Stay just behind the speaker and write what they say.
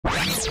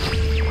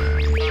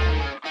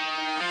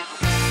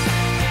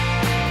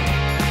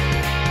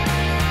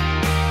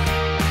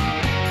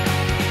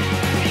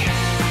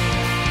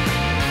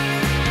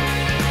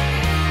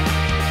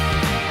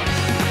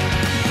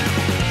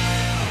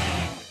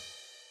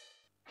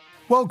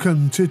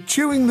Welcome to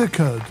Chewing the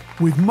Cud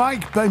with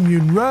Mike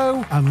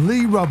Benyon-Rowe and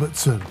Leigh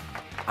Robertson.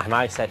 And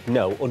I said,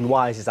 no,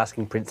 unwise is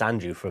asking Prince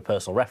Andrew for a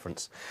personal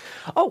reference.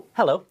 Oh,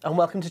 hello, and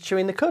welcome to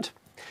Chewing the Cud.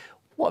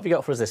 What have you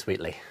got for us this week,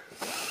 Leigh?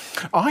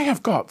 I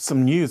have got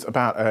some news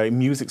about a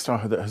music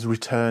star that has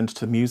returned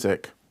to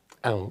music.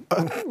 Oh.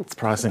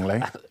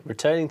 Surprisingly.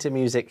 Returning to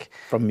music.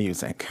 From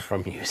music.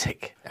 From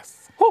music.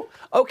 Yes. Oh,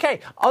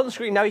 okay, on the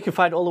screen now you can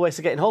find all the ways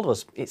to get in hold of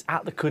us. It's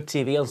at The Cud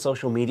TV on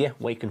social media,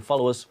 where you can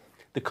follow us.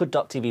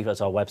 thecud.tv is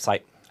our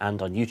website,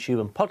 and on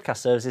YouTube and podcast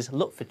services,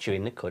 look for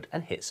Chewing the Cud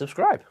and hit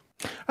subscribe.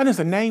 And as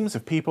the names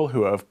of people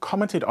who have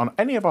commented on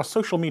any of our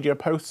social media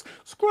posts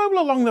scroll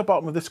along the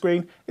bottom of the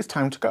screen, it's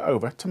time to go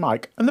over to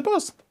Mike and the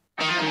Buzz.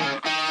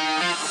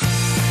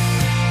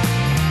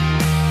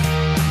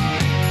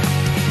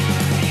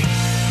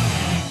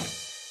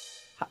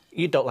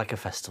 You don't like a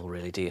festival,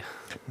 really, do you?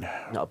 No.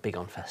 Not big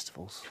on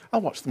festivals.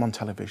 I'll watch them on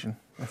television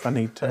if I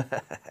need to.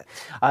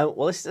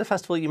 Well, this is a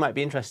festival you might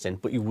be interested in,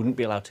 but you wouldn't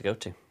be allowed to go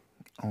to.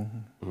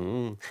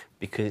 Oh.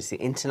 Because it's the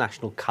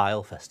International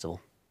Kyle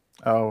Festival.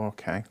 Oh,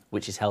 okay.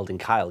 Which is held in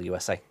Kyle,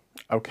 USA.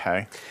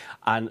 Okay.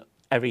 And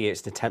every year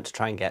it's an attempt to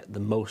try and get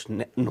the most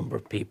number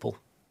of people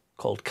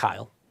called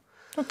Kyle.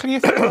 Oh, can you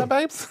feel that,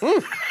 babes?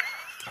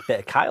 A bit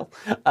of Kyle.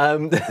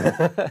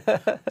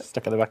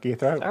 Stuck in the back of your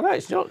throat. I know,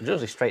 it's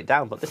usually straight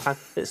down, but this time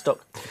it's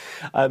stuck.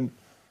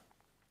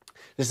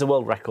 This is a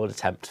world record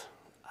attempt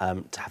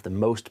to have the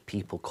most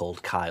people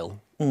called Kyle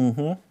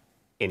in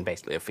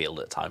basically a field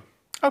at a time.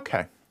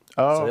 Okay.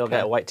 Oh, so they'll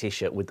get a white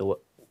T-shirt with the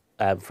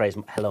phrase,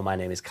 "Hello, my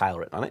name is Kyle"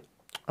 written on it.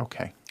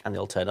 Okay. And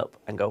they'll turn up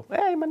and go,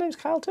 "Hey, my name's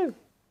Kyle too."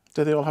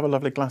 Do they all have a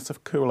lovely glass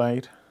of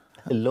Kool-Aid?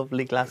 A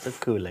lovely glass of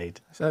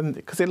Kool-Aid.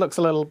 Because it looks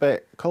a little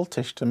bit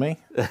cultish to me.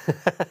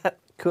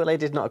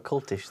 Kool-Aid is not a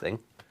cultish thing.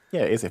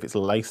 Yeah, it is if it's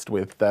laced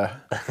with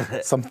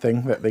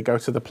something that they go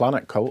to the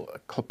planet Kyle.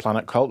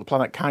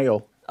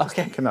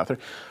 Okay. Thinking that through.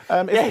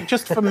 Is it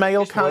just for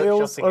male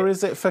Kyles, or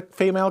is it for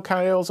female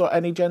Kyles, or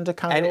any gender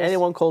Kyles?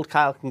 Anyone called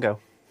Kyle can go.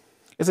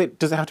 Does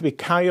it have to be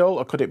Kyle,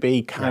 or could it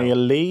be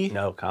Kylie?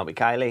 No, can't be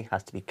Kylie.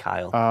 Has to be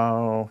Kyle.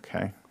 Oh,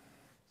 okay.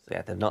 So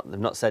yeah, they've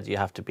not said you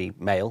have to be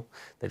male.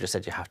 They've just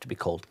said you have to be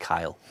called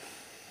Kyle,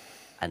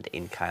 and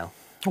in Kyle.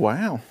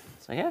 Wow.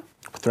 So yeah.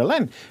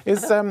 Thrilling.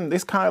 Is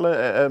Kyle?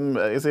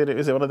 Is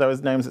it one of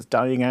those names that's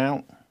dying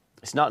out?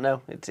 It's not.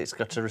 No. It's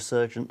got a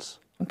resurgence.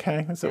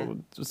 Okay. So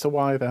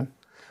why then?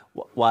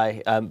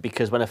 Why?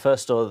 Because when I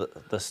first saw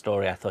the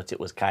story, I thought it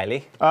was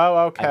Kylie.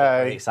 Oh, okay. I got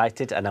very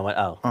excited, and I went,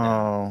 oh.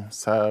 Oh,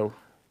 so.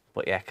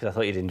 But yeah, because I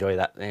thought you'd enjoy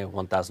that.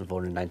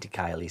 1,490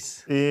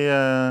 Kylies.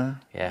 Yeah.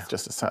 Yeah. It's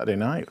just a Saturday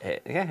night.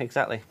 Yeah,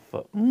 exactly.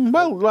 But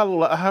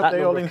well, I hope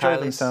they all enjoy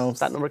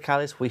themselves. That number of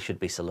Kylies, we should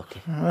be so lucky.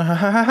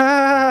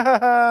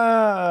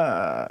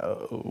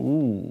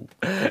 Ooh.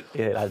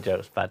 Yeah, that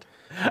joke's bad.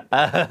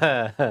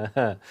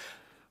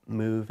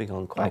 Moving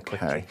on quite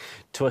quickly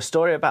to a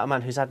story about a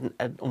man who's had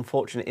an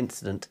unfortunate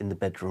incident in the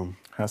bedroom.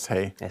 Has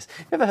he? Yes.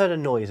 Have you ever heard a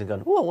noise and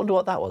gone, oh, I wonder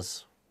what that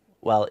was?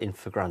 Well, in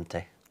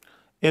flagrante.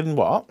 In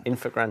what? In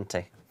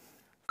flagrante.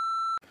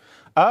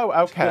 Oh,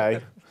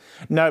 okay.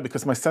 No,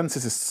 because my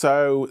senses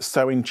are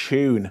so in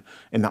tune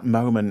in that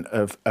moment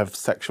of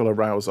sexual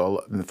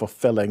arousal and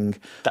fulfilling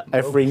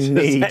every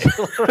need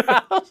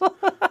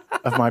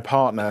of my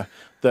partner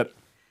that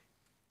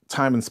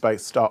time and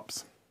space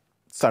stops.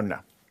 So no.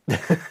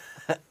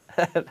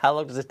 How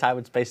long does this time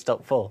and space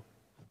stop for?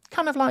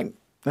 Kind of like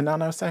a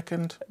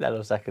nanosecond.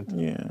 Nanosecond.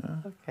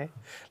 Yeah. Okay.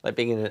 Like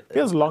being in a...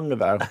 Feels longer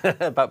though.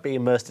 About being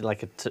immersed in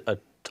like a tub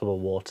of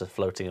water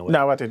floating away.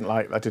 No, I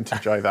didn't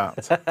enjoy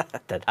that.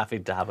 Then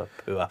having to have a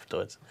poo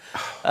afterwards.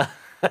 So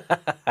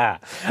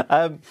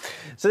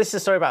this is a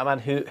story about a man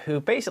who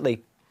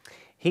basically,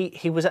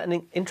 he was at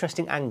an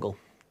interesting angle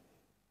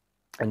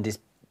and his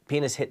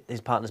penis hit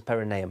his partner's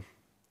perineum,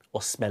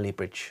 or smelly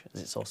bridge,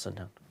 as it's also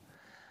known.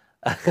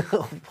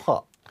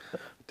 What?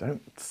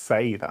 Don't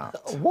say that.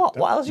 What?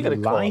 What else are you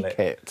going to call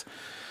it?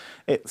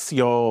 It's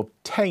your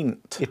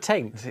taint. Your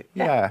taint?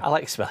 Yeah. I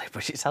like smelly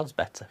bridge. It sounds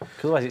better.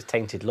 Because otherwise it's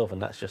tainted love,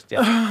 and that's just,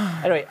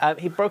 yeah. Anyway,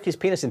 he broke his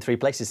penis in 3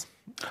 places.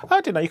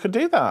 I didn't know you could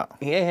do that.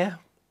 Yeah.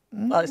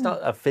 Well, it's not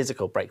a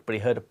physical break, but he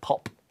heard a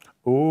pop.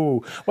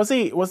 Ooh, was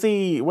it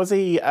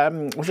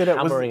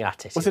hammering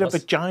at it? Was it a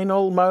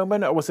vaginal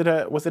moment, or was it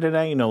an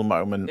anal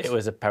moment? It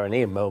was a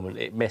perineum moment.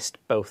 It missed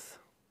both.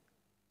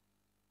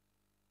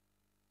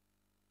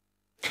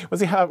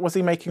 Was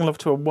he making love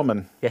to a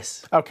woman?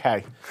 Yes.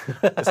 Okay.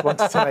 Just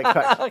wanted to make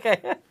that.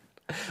 Okay.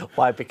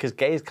 Why? Because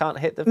gays can't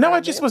hit the. No,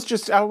 perineum? I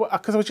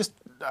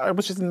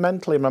was just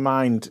mentally in my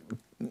mind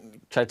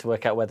trying to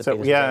work out where the penis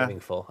was aiming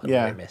for, and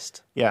where it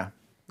missed. Yeah.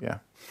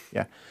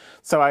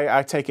 So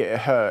I take it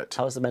hurt.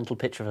 How was the mental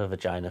picture of a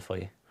vagina for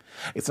you?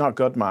 It's not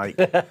good, Mike.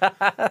 It's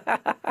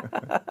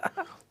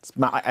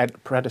my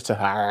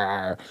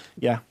predator.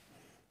 Yeah.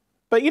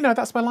 But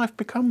that's where life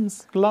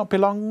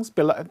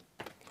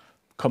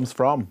comes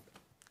from.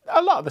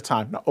 A lot of the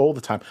time, not all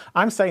the time.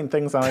 I'm saying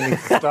things that I need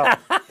to stop.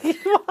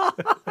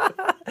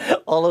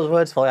 All those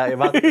words falling out your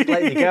mouth, just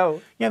letting you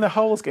go. Yeah, the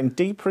hole's getting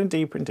deeper and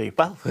deeper and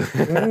deeper.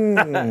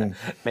 Well,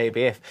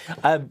 maybe if.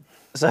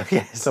 So,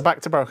 yes. So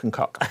back to Broken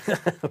Cock.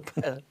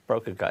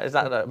 Broken Cock. Is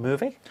that a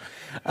movie?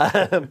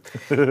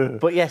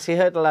 But yes, he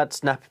heard a loud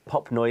snap,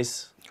 pop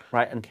noise,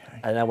 right?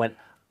 And I went,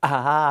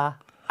 ow,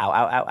 ow,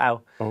 ow,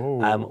 ow.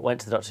 Oh.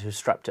 Went to the doctor who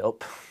strapped it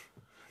up.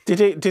 Did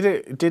it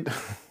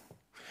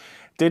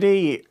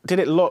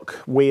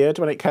look weird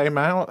when it came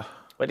out? Well,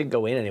 it didn't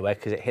go in anywhere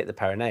because it hit the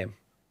perineum.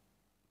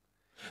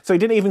 So he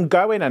didn't even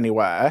go in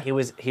anywhere. He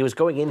was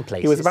going in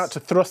places. He was about to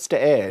thrust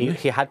it in.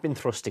 He had been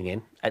thrusting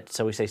in, at,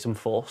 so we say some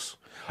force.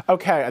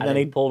 Okay, and then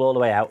he pulled all the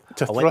way out.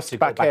 to thrust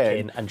back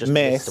in and just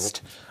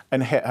missed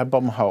and hit her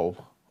bum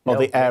hole or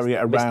the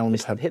area around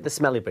her. Hit the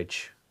smelly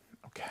bridge.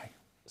 Okay.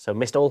 So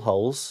missed all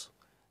holes,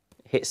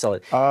 hit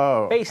solid.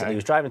 Oh, Basically, okay. he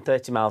was driving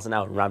 30 miles an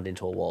hour and rammed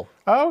into a wall.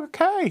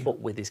 Okay. But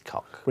with his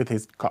cock. With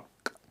his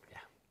cock.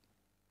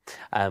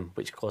 Yeah.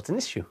 Which caused an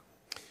issue.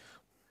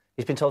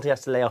 He's been told he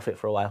has to lay off it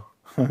for a while.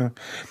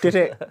 Did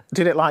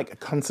it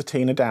like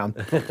concertina down?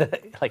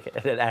 Like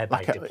an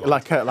airbag.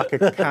 like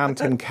a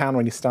Canton can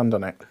when you stand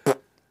on it.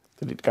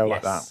 Did it go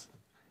like that?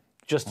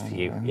 Just for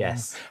you,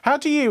 yes. How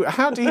do you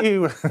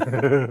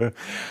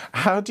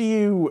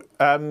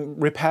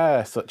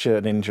repair such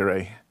an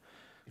injury?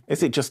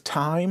 Is it just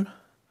time?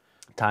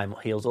 Time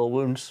heals all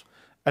wounds.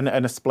 And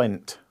a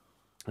splint?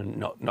 And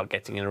not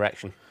getting an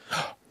erection.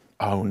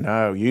 Oh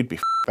no, you'd be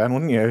then,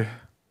 wouldn't you?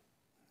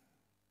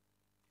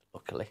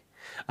 Luckily.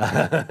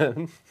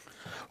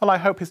 Well, I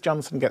hope his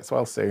Johnson gets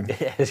well soon. Do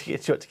you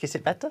want to kiss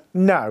it better?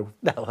 No.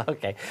 No,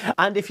 okay.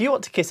 And if you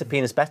want to kiss a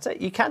penis better,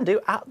 you can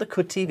do at the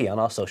Cud TV on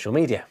our social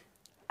media.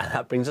 And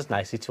that brings us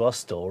nicely to our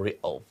story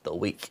of the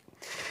week.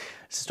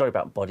 It's a story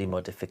about body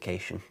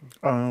modification.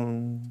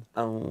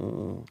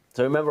 So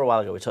remember a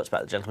while ago we talked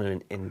about the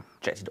gentleman who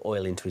injected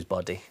oil into his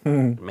body,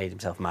 made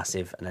himself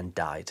massive, and then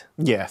died.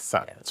 Yes,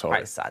 that's It's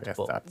quite sad, yes,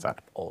 but sad.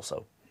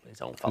 also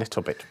his own A fault.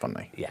 little bit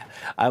funny. Yeah.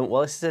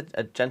 Well, this is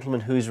a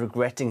gentleman who's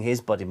regretting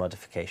his body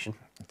modification.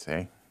 Let's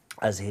see.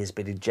 As he has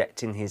been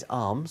injecting his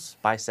arms,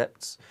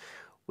 biceps,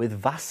 with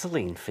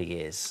Vaseline for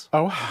years.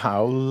 Oh,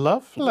 how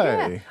lovely.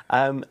 Yeah.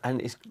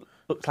 And it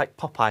looks like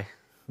Popeye.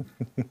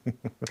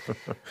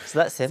 So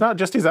that's him. It's not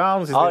just his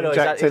arms he's been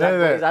injecting, is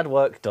it? He's had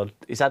work done.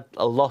 He's had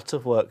a lot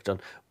of work done.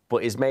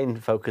 But his main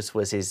focus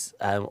was his,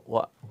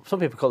 what some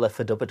people call their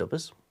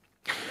fadubba-dubbers.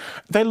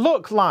 They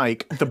look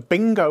like the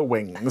bingo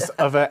wings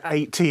of an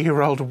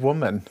 80-year-old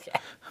woman. Yeah.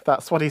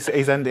 That's what he's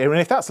ended. And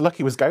if that's the look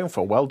he was going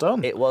for, well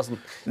done. It wasn't.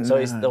 So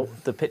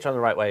the picture on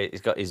the right way,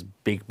 he's got his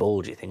big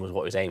bulgy thing was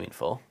what he was aiming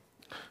for.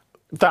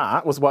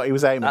 That was what he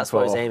was aiming for. That's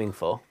what he was aiming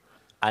for.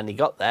 And he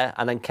got there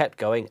and then kept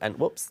going and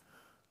whoops,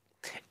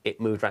 it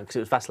moved around because it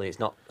was Vaseline. It's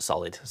not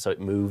solid, so it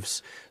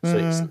moves. So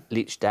it's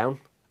leached down.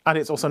 And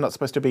it's also not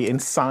supposed to be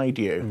inside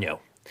you. No.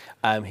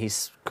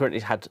 He's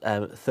currently had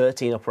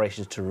 13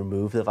 operations to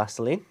remove the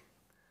Vaseline.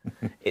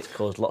 It's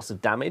caused lots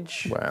of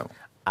damage. Well.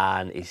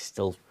 And he's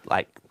still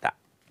like that.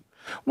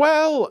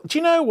 Well, do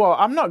you know what?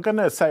 I'm not going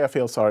to say I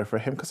feel sorry for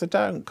him because I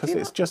don't. Because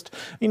it's just,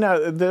 you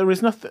know, there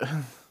is nothing.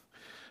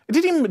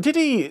 Did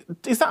he?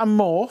 Is that a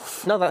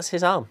morph? No, that's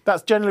his arm.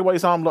 That's generally what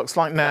his arm looks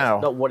like now.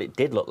 That's not what it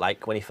did look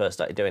like when he first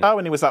started doing it. Oh,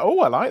 and he was like,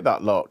 oh, I like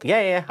that look.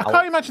 Yeah. I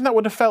can't imagine that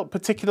would have felt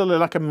particularly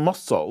like a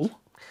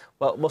muscle.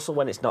 Well, muscle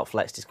when it's not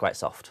flexed is quite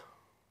soft.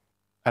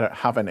 I don't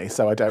have any,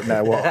 so I don't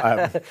know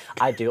what.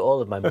 I do.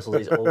 All of my muscles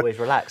is always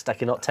relaxed. I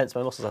cannot tense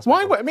my muscles.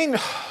 Why? I mean,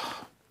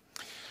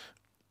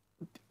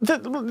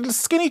 the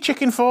skinny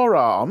chicken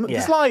forearm.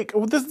 Yeah.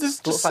 There's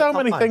just so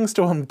many things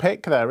to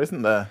unpick there,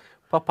 isn't there?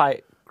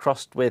 Popeye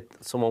crossed with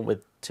someone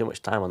with too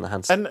much time on their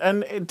hands.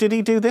 And did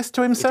he do this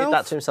to himself? He did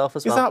that to himself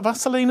as well. Is that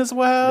Vaseline as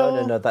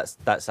well? No.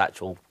 That's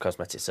actual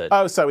cosmetic surgery.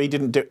 Oh, so he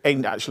didn't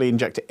actually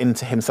inject it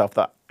into himself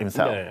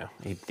himself? No.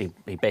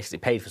 He basically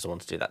paid for someone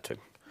to do that to him.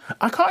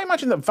 I can't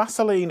imagine that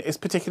Vaseline is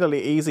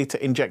particularly easy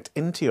to inject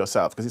into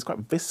yourself because it's quite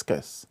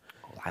viscous.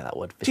 I like that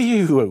word. Do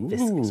you?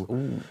 Viscous.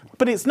 Ooh.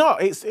 But it's not.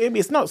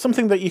 It's not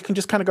something that you can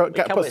just kind of put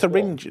a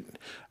syringe in,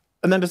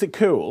 and then does it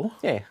cool?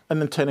 Yeah.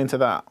 And then turn into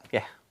that.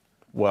 Yeah.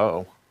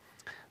 Whoa.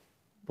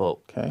 But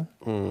okay.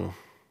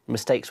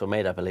 Mistakes were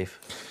made, I believe,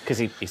 because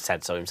he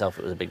said so himself.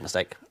 It was a big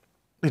mistake.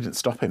 He didn't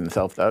stop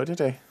himself though, did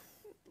he?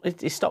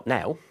 He stopped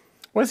now.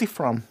 Where's he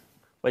from?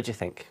 Where do you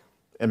think?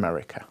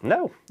 America.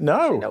 No.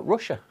 No. No,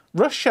 Russia.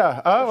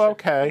 Russia. Oh, Russia.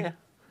 Okay. Yeah.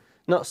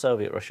 Not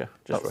Soviet Russia,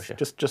 just Russia.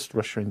 Just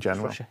Russia in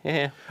general. Just Russia.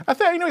 Yeah. I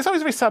think it's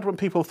always very sad when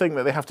people think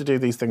that they have to do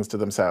these things to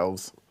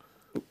themselves.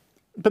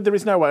 But there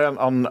is no way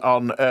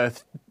on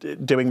earth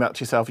doing that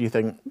to yourself. You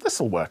think this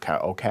will work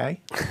out okay.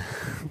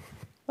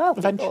 Well,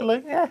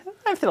 eventually, yeah,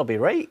 everything will be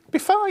right. Be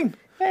fine.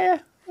 Yeah.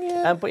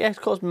 But yeah, it's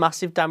caused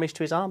massive damage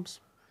to his arms.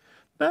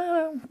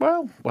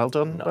 Well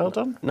done.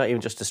 Done. Not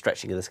even just the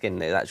stretching of the skin,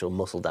 the actual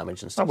muscle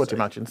damage and stuff. I would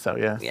imagine so.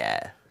 Yeah.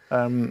 Yeah.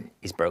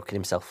 He's broken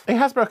himself. He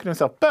has broken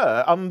himself,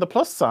 but on the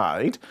plus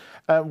side,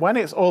 when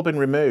it's all been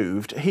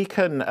removed, he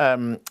can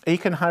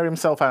hire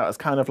himself out as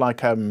kind of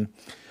like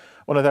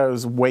one of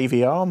those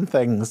wavy arm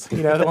things,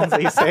 you know, the ones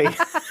that you see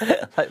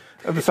Like,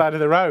 at the side of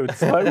the road.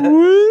 Like,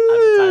 woo!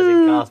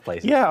 advertising cars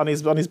places. Yeah, on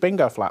his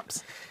bingo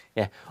flaps.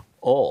 Yeah.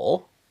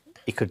 Or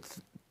he could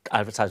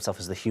advertise himself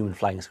as the human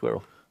flying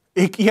squirrel.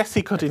 Yes,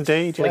 he could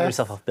indeed. Fling Yes.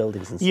 himself off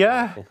buildings and stuff.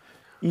 Yeah.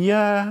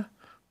 Yeah.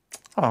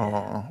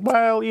 Oh,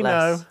 well, you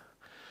know.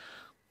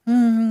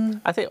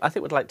 I think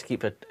we'd like to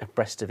keep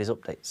abreast of his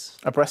updates.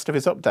 Abreast of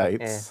his updates.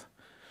 Yeah.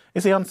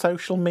 Is he on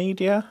social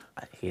media?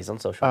 He's on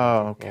social media.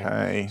 Oh,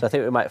 okay. Yeah. So I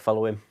think we might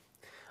follow him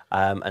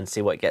and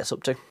see what he gets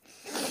up to.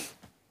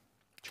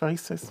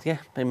 Choices. Yeah,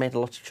 he made a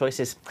lot of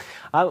choices.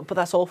 But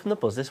that's all from the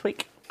Buzz this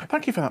week.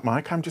 Thank you for that,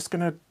 Mike. I'm just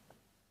going to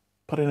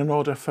put in an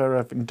order for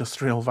an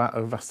industrial vat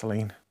of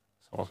Vaseline.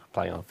 So I'm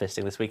planning on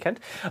fisting this weekend.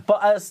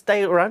 But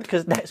stay around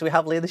because next we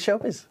have Leigh the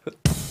Showbiz.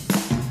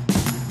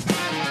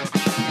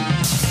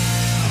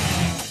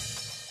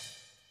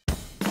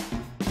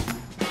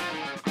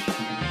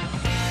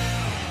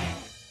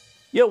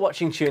 You're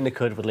watching Chewing the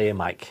Cud with Leigh and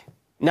Mike.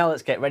 Now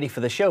let's get ready for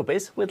the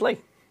Showbiz with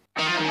Leigh.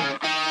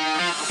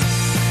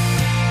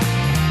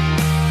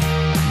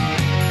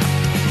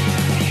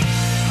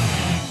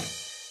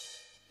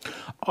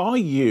 Are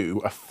you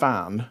a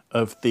fan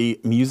of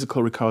the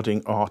musical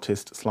recording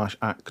artist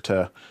 /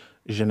 actor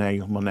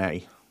Janelle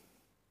Monáe?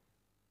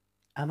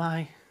 Am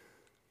I?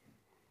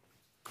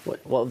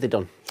 What have they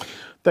done?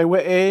 They were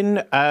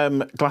in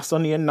Glass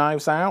Onion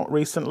Knives Out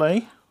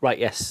recently. Right,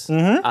 yes.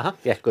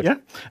 Yeah, good. Yeah.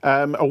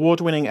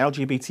 Award-winning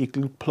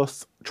LGBTQ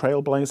plus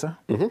trailblazer.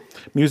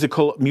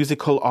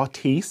 Musical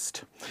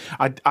artiste.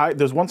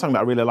 There's one song that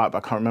I really like,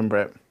 but I can't remember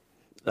it.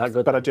 That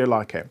good. But I do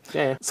like it.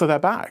 Yeah. So they're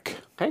back.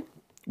 Okay.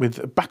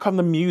 Back on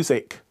the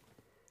music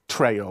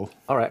trail.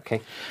 All right,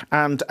 okay.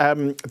 And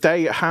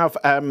they have,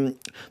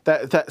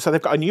 so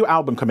they've got a new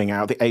album coming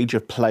out, The Age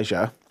of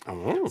Pleasure.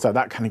 Oh. So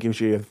that kind of gives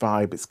you a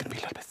vibe. It's going to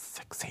be a little bit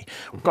sexy.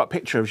 We've got a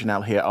picture of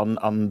Janelle here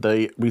on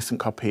the recent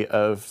copy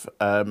of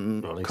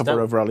cover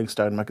of Rolling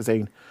Stone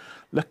magazine.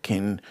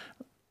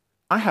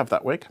 I have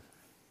that wig.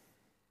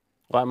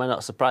 Why am I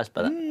not surprised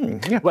by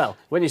that? Yeah. Well,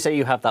 when you say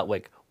you have that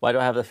wig, why do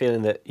I have the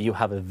feeling that you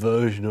have a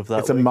version of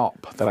that It's wig? a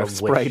mop that I've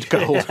sprayed Wish?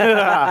 gold.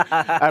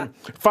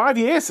 5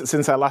 years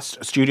since their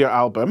last studio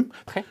album,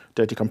 Okay.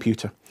 Dirty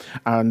Computer.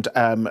 And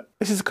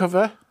this is a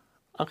cover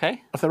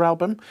Okay. of their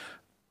album.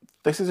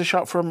 This is a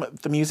shot from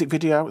the music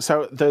video.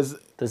 So there's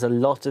a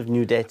lot of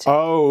nudity.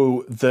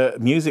 Oh, the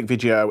music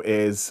video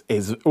is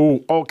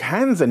all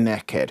kinds of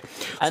naked.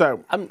 And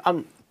so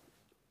I'm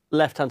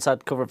left-hand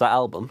side cover of that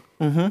album.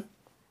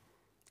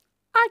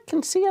 I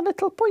can see a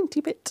little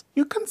pointy bit.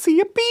 you can see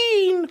a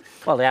bean.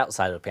 Well, the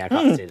outside of it, I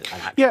can't see it.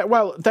 Yeah,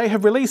 well, they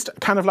have released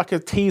kind of like a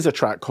teaser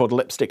track called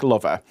Lipstick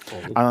Lover.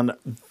 And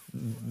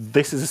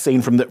this is a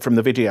scene from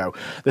the video.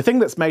 The thing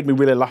that's made me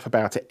really laugh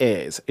about it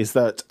is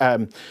that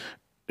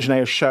Janelle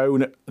has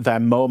shown their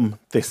mum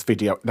this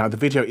video. Now, the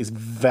video is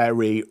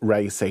very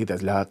racy.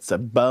 There's lots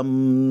of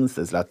bums,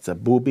 there's lots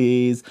of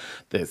boobies,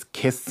 there's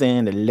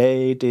kissing the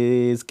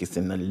ladies.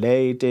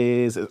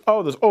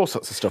 There's all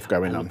sorts of stuff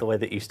going on. The way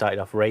that you started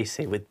off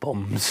racy with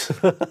bums.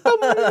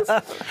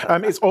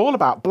 It's all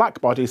about black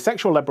bodies,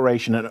 sexual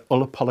liberation, and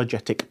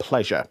unapologetic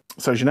pleasure.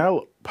 So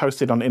Janelle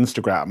posted on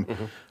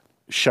Instagram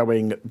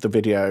showing the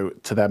video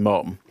to their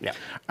mum. Yeah.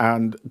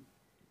 And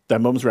their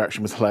mum's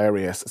reaction was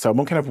hilarious. So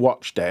mum kind of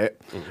watched it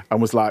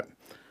and was like,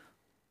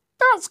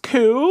 that's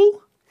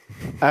cool.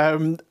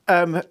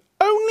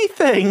 Only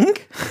thing,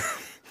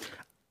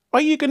 are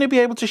you going to be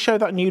able to show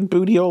that nude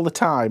booty all the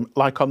time,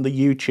 like on the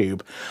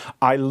YouTube?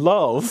 I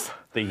love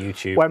The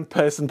YouTube. when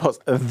person puts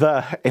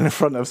the in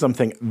front of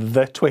something,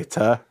 the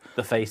Twitter,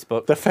 The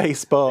Facebook. the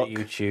Facebook,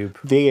 The YouTube.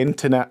 the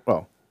internet.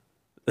 Well,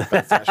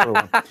 that's the actual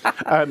one.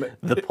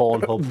 The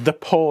Pornhub. The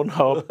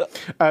Pornhub.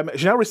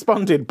 Janelle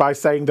responded by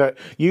saying that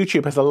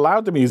YouTube has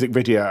allowed the music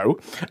video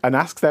and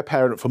asked their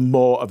parent for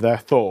more of their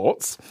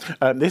thoughts.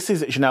 This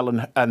is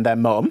Janelle and their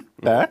mum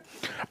there.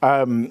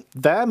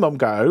 Their mum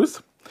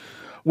goes,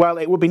 well,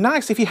 it would be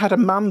nice if you had a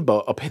man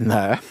butt up in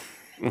there.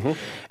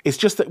 It's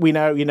just that we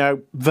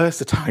know,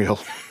 versatile.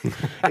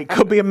 It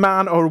could be a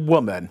man or a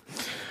woman.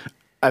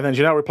 And then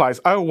Janelle replies,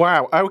 oh,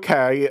 wow,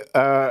 okay,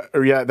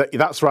 yeah,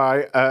 that's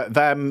right,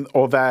 them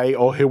or they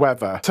or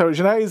whoever. So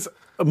Janelle's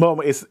mum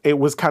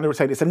was kind of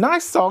saying, it's a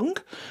nice song.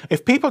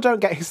 If people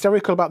don't get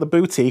hysterical about the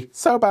booty,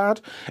 so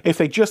bad. If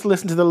they just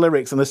listen to the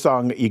lyrics and the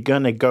song, you're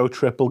going to go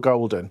triple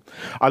golden.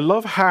 I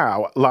love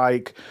how,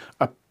 like,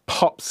 a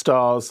pop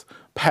star's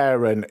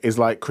parent is,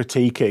 like,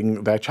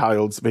 critiquing their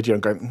child's video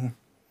and going,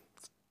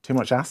 too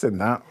much ass in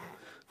that.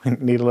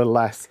 Need a little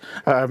less.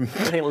 I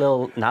think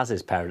Lil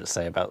Nas's parents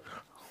say about...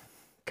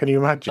 Can you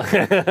imagine?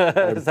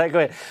 It's like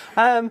going,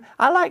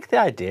 I like the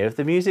idea of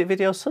the music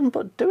video, son,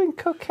 but doing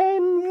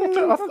cocaine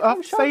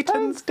Off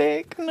Satan's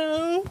dick?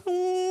 No.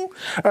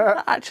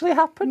 That actually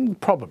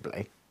happened?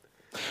 Probably.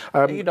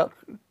 Are you not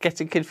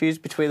getting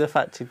confused between the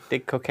fact he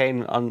did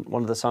cocaine on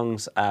one of the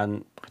songs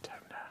and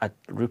a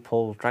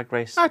RuPaul Drag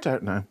Race? I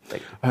don't know.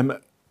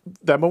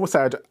 their mum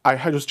said,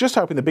 I was just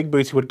hoping the big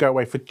booty would go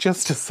away for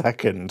just a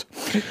second.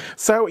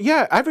 So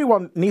yeah,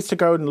 everyone needs to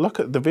go and look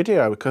at the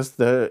video because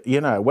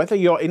whether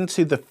you're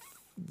into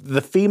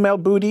the female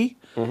booty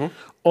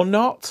or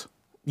not,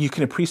 you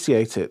can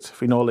appreciate it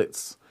in all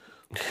its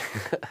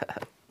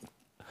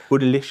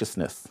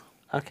deliciousness.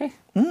 Okay.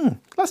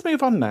 Let's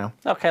move on now.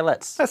 Okay,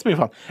 let's move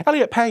on.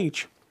 Elliot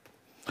Page.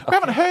 We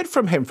haven't heard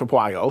from him for a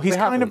while. He's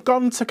kind of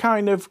gone to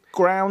kind of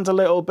ground a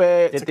little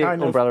bit. Did the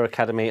Umbrella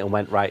Academy and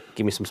went, right,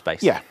 give me some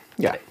space. Yeah.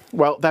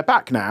 Well, they're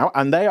back now,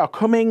 and they are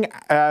coming.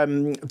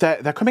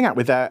 They're coming out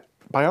with their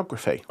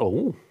biography.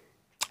 Oh.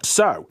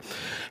 So,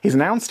 he's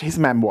announced his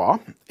memoir.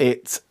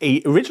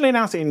 He originally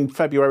announced it in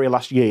February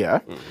last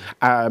year,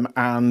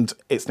 and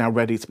it's now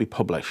ready to be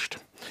published.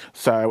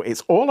 So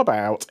it's all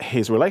about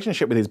his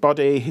relationship with his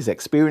body, his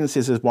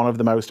experiences as one of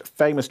the most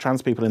famous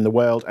trans people in the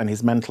world, and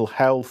his mental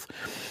health,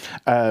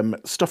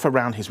 stuff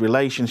around his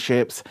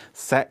relationships,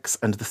 sex,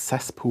 and the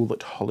cesspool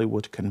that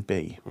Hollywood can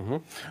be.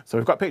 So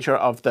we've got a picture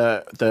of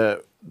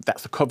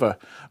that's the cover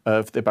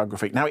of the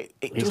biography. Now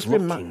He's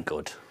looking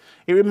good.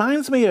 It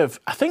reminds me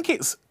of, I think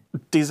it's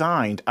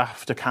designed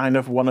after kind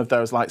of one of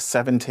those like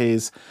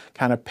 70s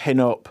kind of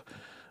pin-up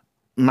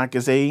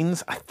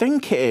magazines. I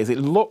think it is. It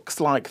looks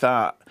like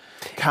that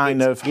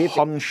kind of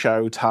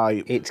honcho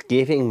type. It's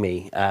giving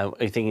me, are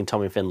you thinking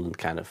Tommy Finland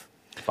kind of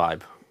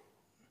vibe?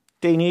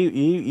 Dean, you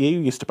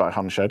used to buy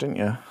honcho, didn't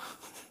you?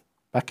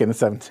 Back in the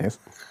 70s.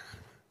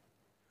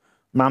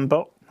 Man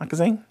Butt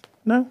magazine?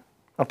 No?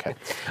 Okay.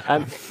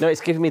 No, it's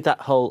giving me that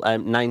whole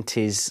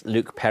 90s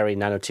Luke Perry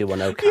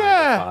 90210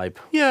 kind of vibe.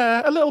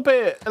 Yeah, a little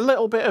bit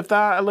of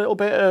that, a little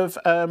bit of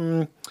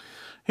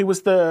who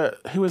was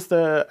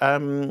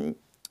the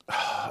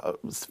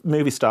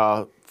movie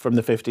star from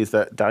the 50s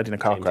that died in a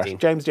car crash.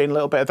 James Dean, a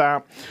little bit of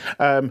that.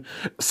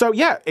 So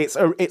yeah,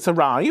 it's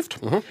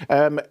arrived.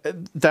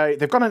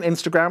 They've got an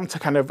Instagram to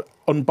kind of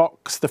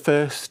unbox the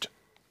first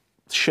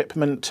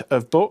shipment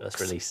of books.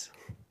 First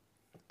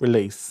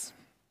release.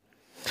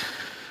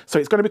 So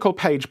it's going to be called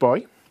Page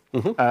Boy,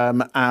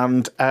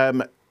 and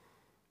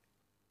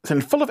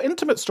it's full of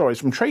intimate stories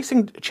from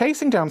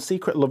chasing down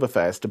secret love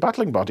affairs to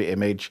battling body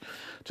image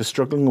to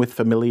struggling with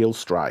familial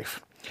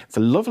strife. It's a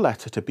love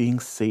letter to being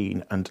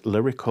seen and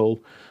lyrical.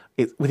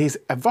 With his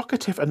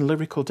evocative and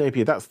lyrical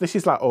debut. This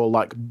is like all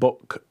like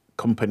book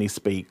company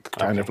speak,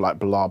 kind of like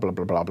blah blah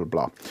blah blah blah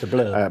blah. The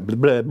blurb.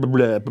 Blah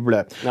blah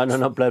blah blah. No,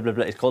 not blurb blah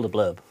blah. It's called a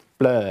blurb.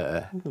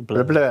 Blurb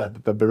blah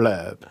blah blah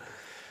blah.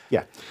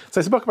 Yeah, so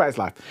it's a book about his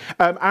life.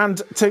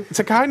 And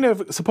to kind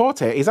of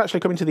support it, he's actually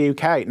coming to the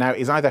UK. Now,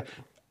 he's either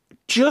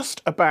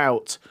just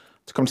about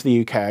to come to the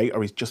UK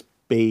or he's just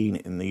been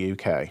in the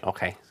UK.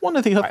 Okay. One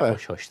or the other.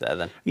 Hush, hush there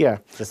then. Yeah.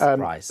 It's a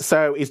surprise.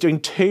 So he's doing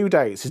 2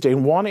 dates. He's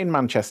doing one in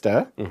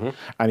Manchester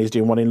and he's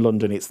doing one in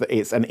London.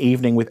 It's an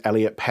evening with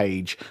Elliot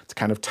Page to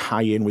kind of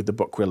tie in with the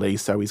book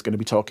release. So he's going to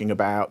be talking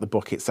about the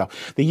book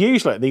itself. They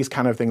usually, these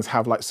kind of things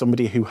have like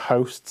somebody who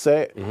hosts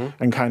it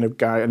and kind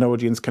of an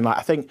audience can like,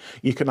 I think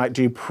you can like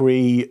do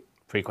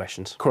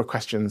pre-questions.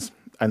 Questions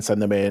and send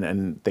them in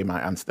and they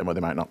might answer them or they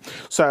might not.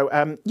 So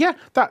yeah,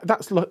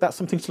 that's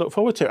something to look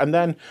forward to. And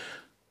then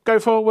go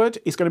forward,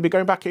 he's going to be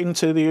going back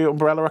into the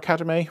Umbrella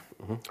Academy.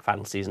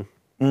 Final season.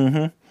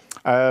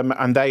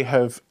 And they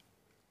have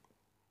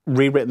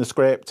rewritten the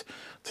script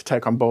to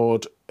take on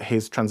board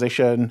his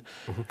transition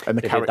and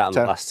the character. They did that in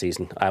the last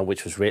season,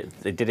 which was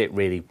they did it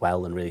really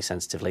well and really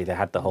sensitively. They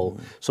had the whole.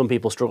 Some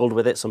people struggled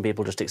with it, some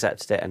people just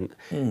accepted it, and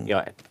you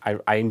know,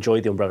 I enjoy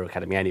the Umbrella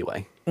Academy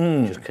anyway,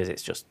 just because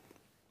it's just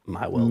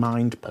my world.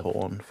 Mind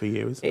porn for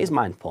you, isn't it? It is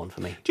mind porn for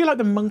me. Do you like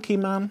the Monkey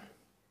Man?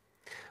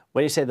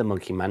 When you say the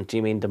monkey man, do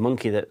you mean the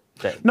monkey that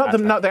not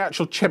the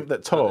actual chimp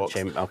that talks? The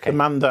chimp, okay. The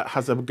man that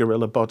has a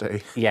gorilla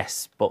body.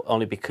 Yes, but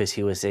only because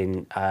he was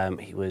in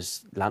he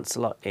was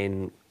Lancelot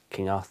in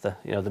King Arthur.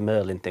 You know the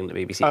Merlin thing that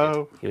BBC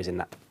did. He was in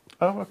that.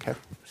 Oh, okay. It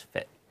was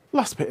fit.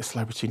 Last bit of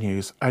celebrity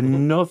news.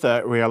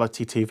 Another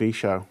reality TV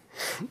show.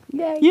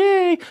 Yay!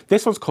 Yay!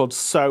 This one's called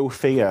So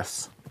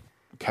Fierce.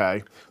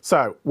 Okay,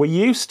 so we're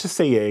used to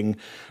seeing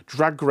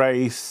Drag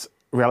Race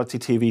reality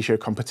TV show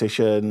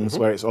competitions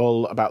where it's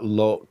all about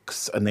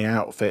looks and the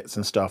outfits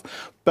and stuff.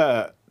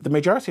 But the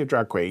majority of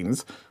drag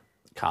queens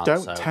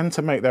don't tend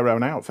to make their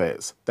own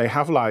outfits. They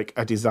have like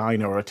a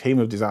designer or a team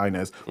of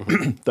designers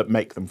that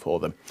make them for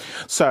them.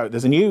 So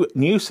there's a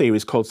new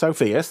series called So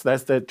Fierce.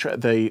 There's the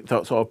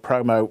sort of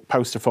promo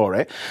poster for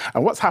it.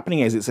 And what's happening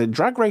is it's a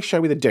drag race show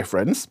with a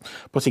difference,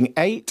 putting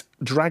 8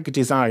 drag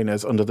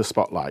designers under the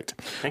spotlight.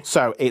 Okay.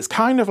 So it's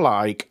kind of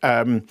like,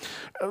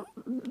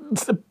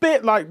 it's a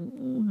bit like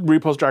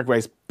RuPaul's Drag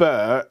Race,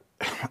 but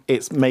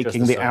it's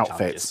making the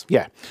outfits.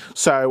 Yeah.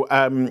 So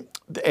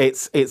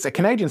it's a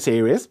Canadian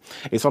series.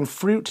 It's on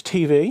Fruit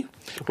TV,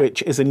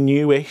 which is a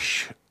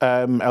newish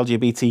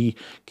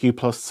LGBTQ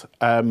plus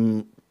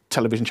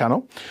television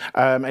channel,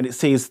 and it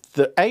sees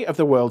that 8 of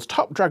the world's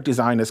top drag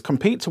designers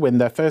compete to win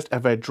their first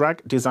ever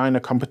drag designer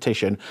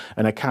competition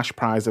and a cash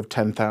prize of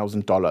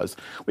 $10,000,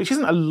 which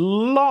isn't a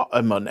lot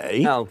of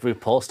money. Well,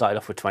 RuPaul started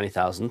off with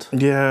 20,000.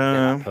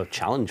 Yeah. A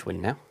challenge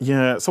win now.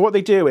 Yeah. So what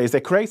they do is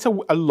they create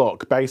a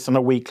look based on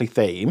a weekly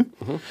theme,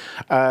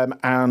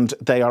 and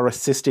they are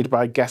assisted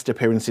by guest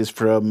appearances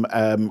from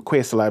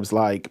queer celebs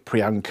like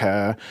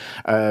Priyanka,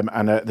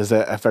 and there's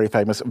a very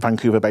famous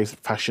Vancouver-based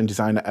fashion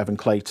designer, Evan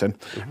Clayton.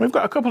 We've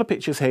got a couple of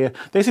pictures here.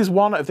 This is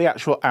one of the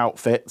actual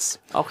outfits.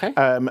 Okay.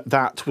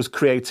 That was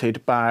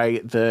created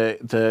by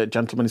the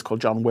gentleman. He's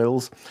called John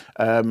Wills.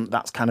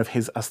 That's kind of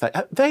his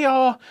aesthetic. They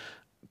are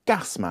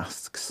gas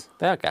masks.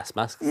 They are gas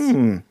masks.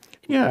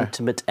 Yeah.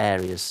 Intimate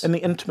areas. In the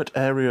intimate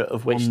area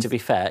of Which, one's... to be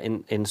fair,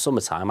 in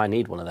summertime, I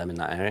need one of them in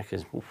that area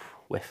because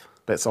whiff.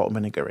 Bit salt and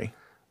vinegary.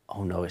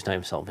 Oh no, it's not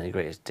even salt and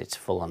vinegar. It's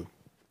full on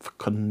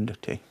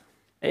Fecundity.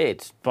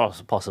 It's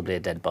possibly a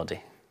dead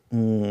body.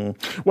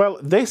 Well,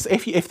 this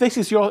if this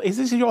is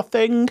your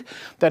thing,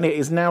 then it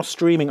is now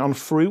streaming on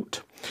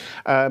Fruit,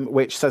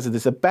 which says it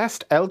is the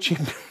best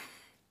LGBT.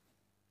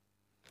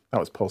 That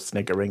was Paul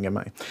sniggering at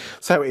me.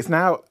 So it's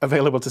now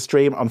available to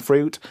stream on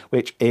Fruit,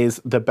 which is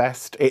the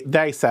best.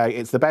 They say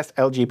it's the best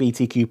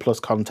LGBTQ plus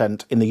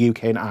content in the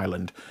UK and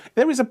Ireland.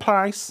 There is a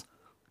price.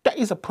 There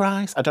is a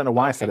price. I don't know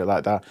why I said it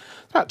like that.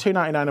 It's about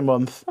 $2.99 a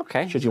month.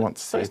 Okay. Should you want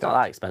to see it's not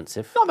that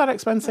expensive. Not that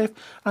expensive,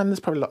 and there's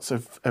probably lots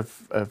of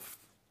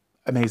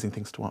amazing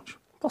things to watch.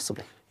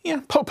 Possibly.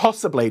 Yeah,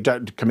 possibly.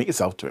 Don't commit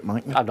yourself to it,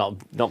 Mike. I'm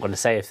not going to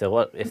say if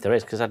there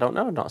is because I don't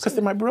know. Because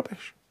they might be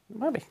rubbish.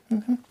 Maybe.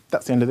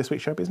 That's the end of this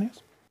week's Showbiz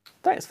News.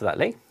 Thanks for that,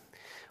 Leigh.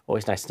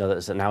 Always nice to know that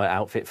there's now an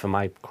outfit for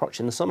my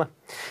crotch in the summer.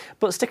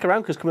 But stick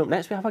around because coming up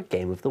next we have our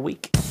Game of the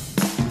Week.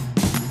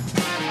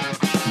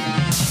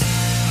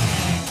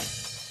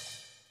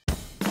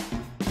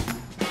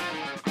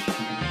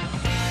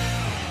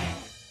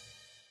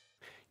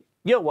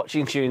 You're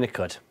watching Chewing the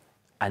Cud.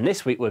 And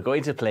this week we're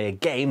going to play a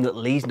game that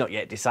Leigh's not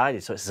yet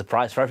decided, so it's a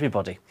surprise for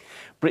everybody.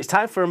 But it's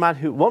time for a man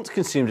who once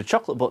consumed a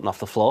chocolate button off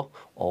the floor,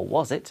 or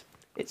was it?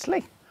 It's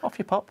Leigh. Off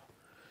you pop.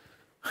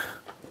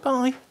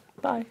 Bye.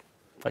 Bye.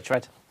 What's your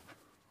head?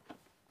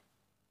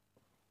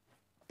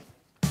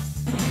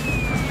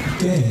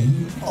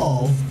 Game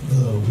of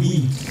the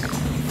Week.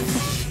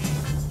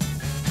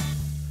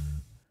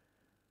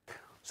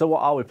 So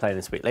what are we playing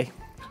this week, Leigh?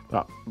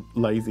 That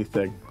lazy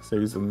thing,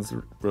 Susan's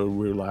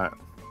roulette.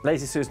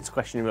 Lazy Susan's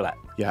question roulette.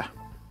 Yeah.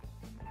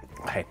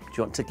 Okay, do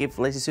you want to give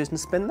Lazy Susan a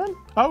spin then?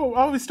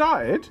 Oh, we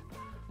started?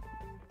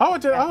 Oh,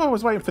 I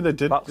was waiting for the...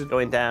 Box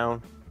going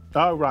down.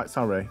 Oh, right,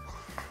 sorry.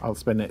 I'll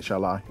spin it,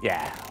 shall I?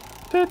 Yeah.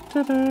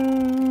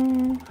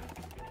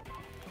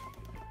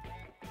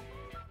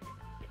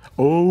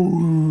 Oh,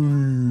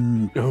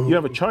 you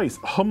have a choice.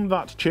 Hum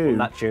that tune.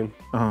 That tune.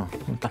 Oh,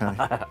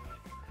 okay.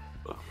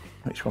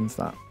 Which one's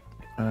that?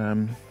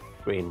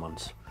 Green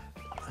ones.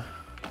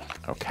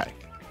 Okay.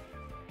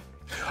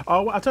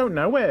 Oh, I don't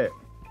know it.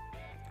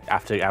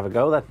 Have a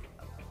go then.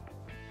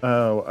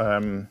 Oh,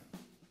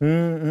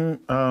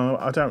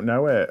 I don't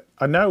know it.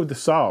 I know the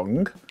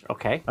song.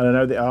 Okay. And I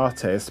know the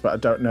artist, but I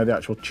don't know the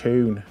actual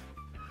tune.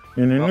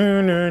 Old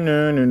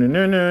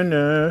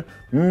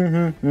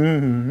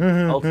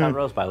Town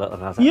Rose by Little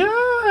Nas X.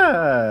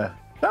 Yeah,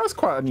 that was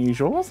quite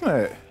unusual, wasn't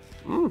it?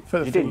 You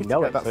didn't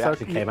know it, so it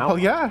actually came out. Oh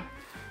yeah,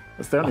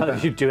 that's the only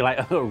bit. You do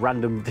like a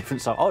random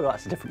different song. Oh,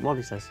 that's a different one,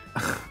 he says.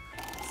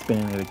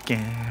 Spin it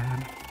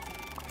again.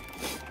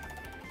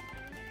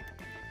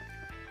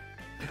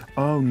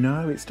 Oh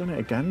no, it's done it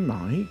again,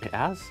 Mike. It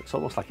has. It's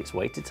almost like it's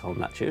waited to hum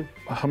that tune.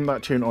 Hum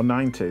that tune or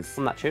 90s.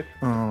 Hum that tune.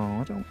 Oh,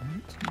 I don't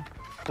want to.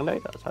 I know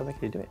that's why I'm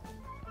making you do it.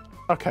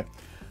 Okay.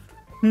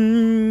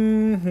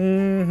 The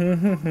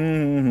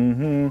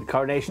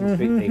Coronation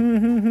Street theme.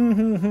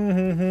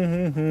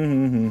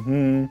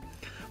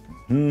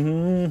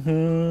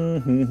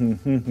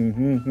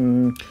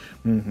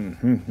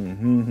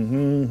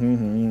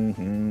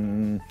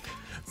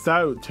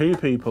 So, 2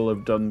 people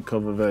have done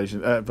cover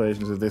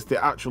versions of this.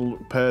 The actual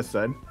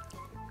person,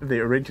 the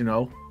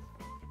original,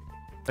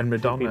 and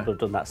Madonna. 2 people have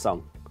done that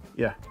song.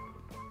 Yeah.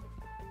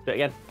 Do it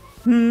again.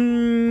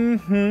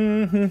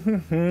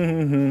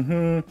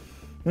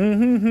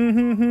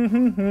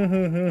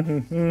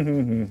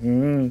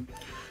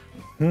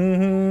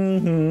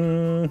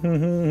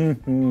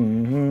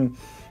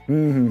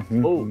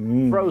 Oh,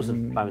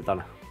 Frozen by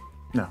Madonna.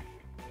 No.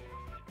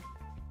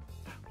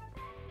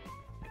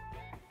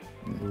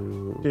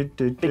 Big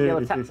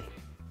Yellow Taxi.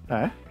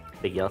 Eh?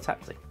 Big Yellow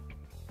Taxi.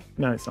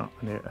 No, it's not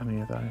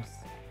any of those.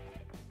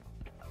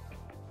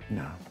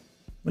 No.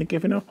 We're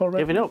giving up already?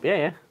 Giving up,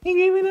 yeah. You're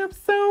giving up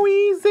so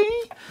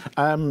easy.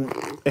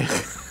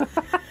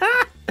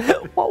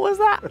 What was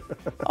that?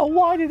 Oh,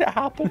 why did it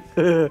happen?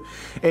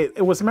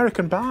 It was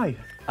American Pie.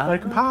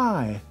 American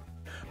Pie.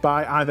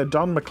 By either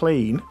Don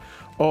McLean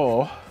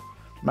or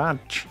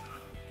Madge.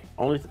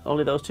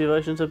 Only those 2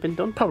 versions have been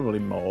done? Probably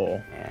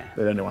more. Yeah.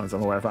 They're the only ones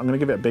I'm aware of. I'm going to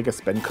give it a bigger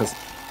spin because...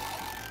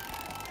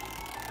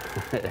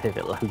 If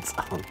it lands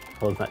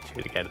on that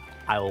tune again,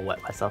 I will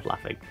wet myself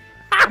laughing.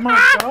 Oh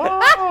my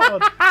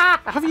God.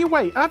 Have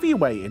you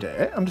waited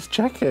it? I'm just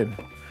checking.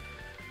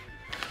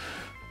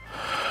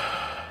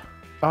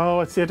 Oh,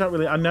 I see.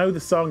 I know the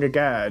song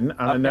again,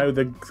 and I know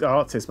the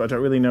artist, but I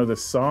don't really know the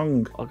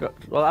song.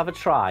 Well, have a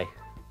try.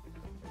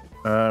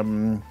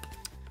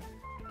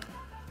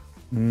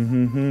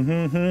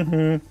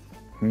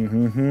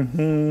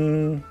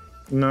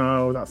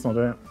 No, that's not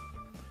it.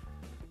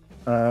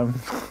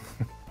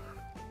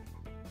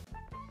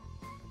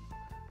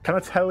 Can I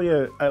tell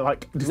you,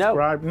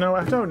 describe? No,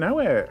 I don't know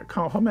it. I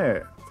can't hum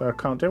it, so I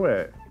can't do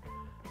it.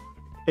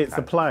 It's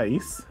a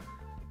place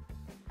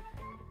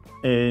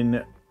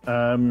in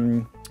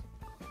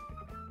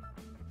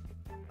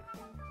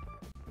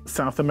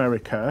South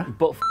America.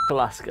 But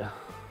Alaska.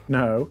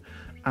 No,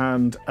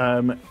 and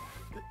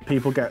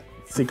people get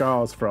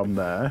cigars from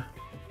there,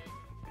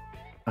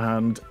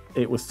 and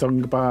it was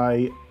sung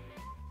by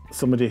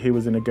somebody who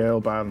was in a girl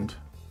band,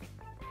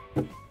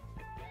 an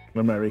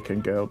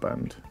American girl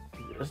band.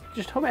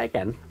 Just hum it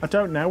again. I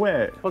don't know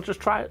it. Well,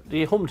 just try it.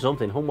 You hummed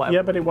something. Hum whatever.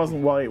 Yeah, but it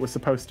wasn't what it was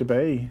supposed to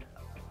be.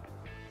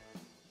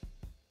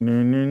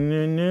 No, no,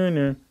 no, no,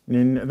 no,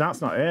 no. That's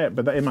not it.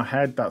 But in my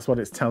head, that's what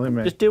it's telling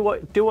me. Just do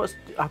what's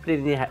happening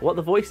in your head. What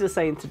the voices are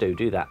saying to do.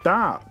 Do that.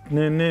 That.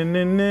 No, no,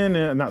 no, no,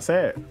 no, and that's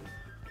it.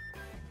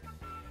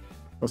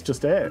 That's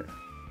just it.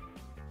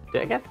 Do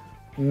it again.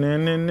 No,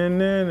 no, no,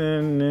 no,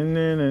 no, no,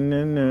 no,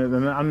 no,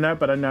 no. I know,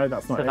 but I know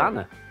that's not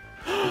Savannah.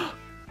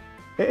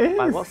 It is.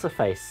 Right, what's the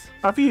face?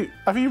 Have you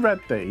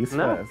read these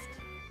No. first?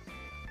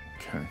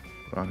 Okay,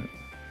 right.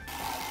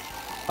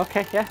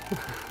 Okay, yeah.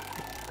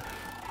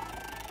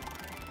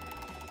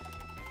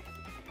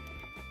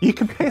 You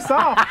can piss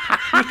off.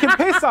 You can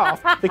piss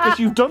off because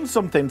you've done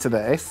something to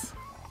this.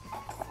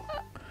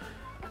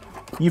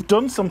 You've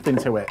done something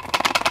to it.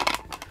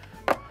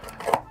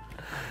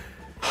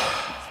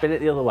 Spin it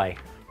the other way.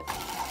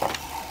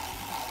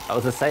 That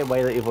was the same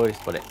way that you've always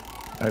put it.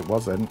 It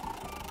wasn't.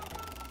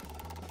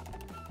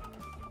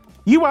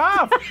 You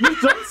have! You've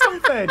done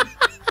something!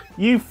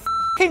 You've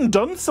f***ing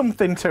done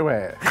something to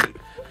it.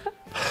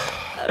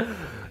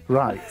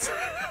 Right.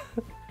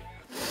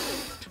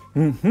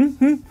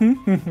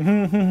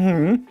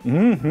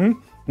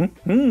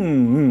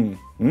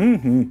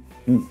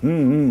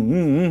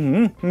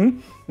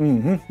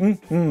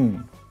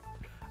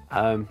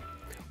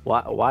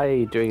 Why are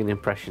you doing an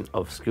impression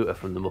of Scooter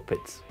from the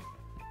Muppets?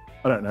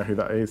 I don't know who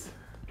that is.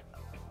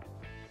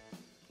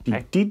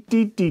 Okay.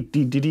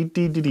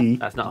 Dee.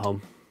 That's not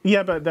home.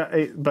 Yeah, but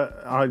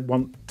I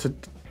want to.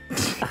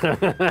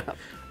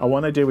 I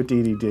want to do a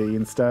DDD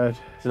instead.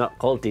 It's not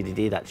called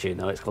DDD that tune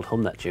though. It's called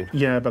Hum that tune.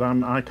 Yeah, but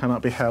I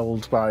cannot be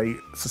held by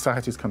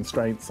society's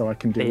constraints, so I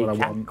can do Yeah, what I you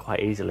can want.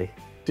 quite easily.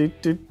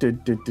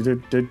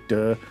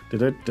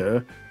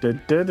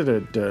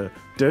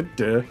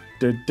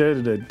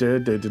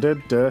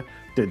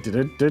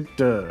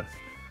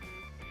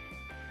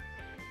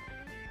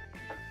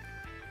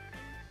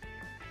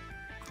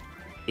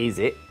 Is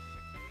it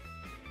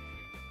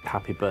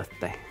Happy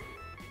Birthday?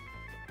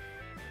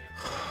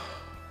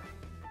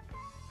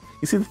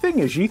 You see, the thing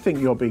is, you think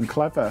you're being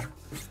clever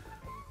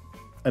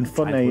and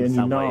funny, and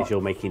you're What it not. is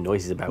you're making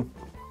noises about?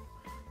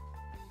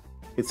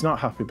 It's not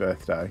Happy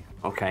Birthday.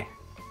 Okay.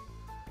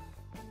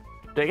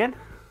 Do it again.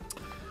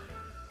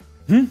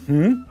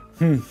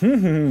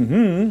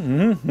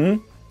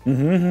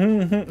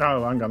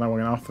 Oh, hang on, I'm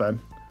going off then.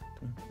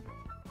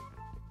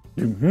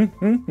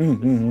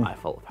 My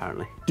fault,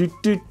 apparently.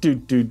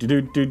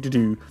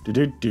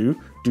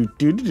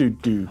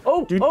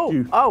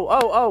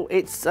 Oh!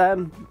 It's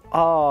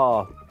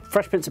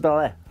Fresh Prince of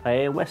Bel-Air.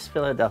 In West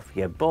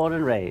Philadelphia, born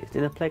and raised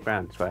in a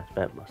playground. That's where I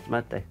spent most of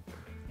my day.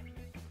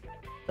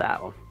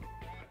 That one.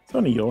 It's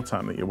only your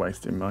time that you're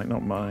wasting, Mike,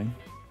 not mine.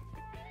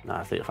 No,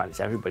 I think you'll find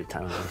it's everybody's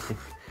time.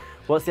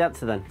 What's the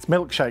answer then? It's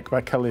Milkshake by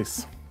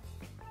Kelly's.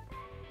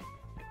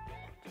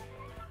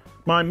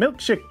 My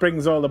milkshake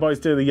brings all the boys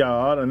to the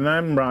yard, and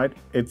I'm right,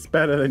 it's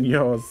better than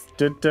yours.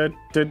 Can't even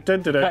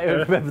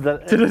remember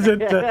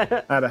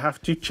that. I'd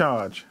have to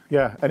charge.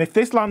 Yeah, and if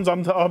this lands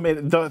on hum it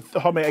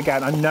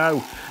again, I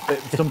know that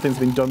something's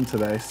been done to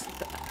this.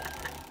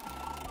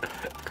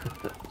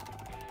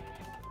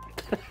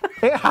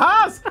 It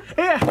has!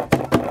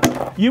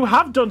 You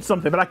have done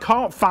something, but I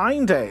can't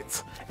find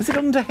it. Is it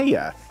under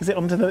here? Is it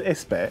under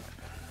this bit?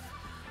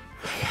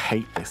 I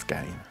hate this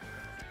game.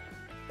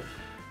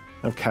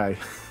 Okay.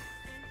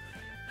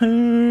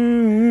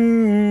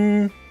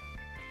 Winnie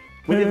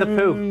the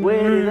Pooh.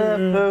 Winnie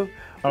the Pooh.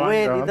 Oh,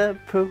 Winnie the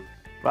Pooh.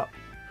 Well,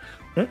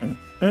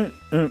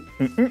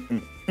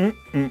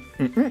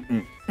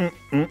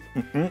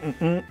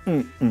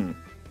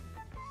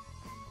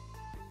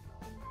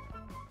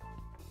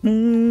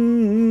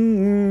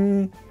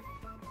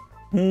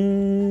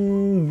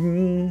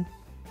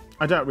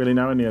 I don't really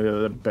know any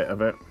other bit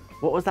of it.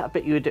 What was that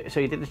bit you were doing? So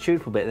you did the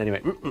tuneful bit and then you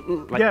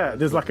went... like, yeah,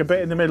 there's like a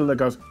bit in the middle that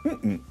goes...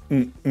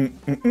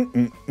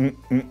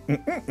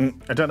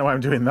 I don't know why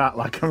I'm doing that,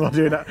 like I'm not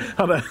doing that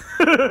on a,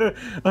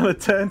 on a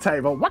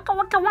turntable. Waka,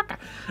 waka, waka.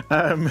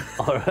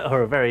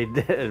 Or a very,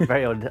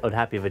 very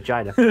unhappy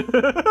vagina.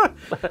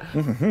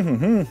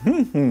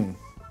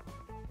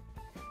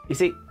 You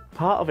see,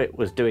 part of it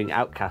was doing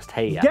Outcast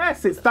Hey Ya.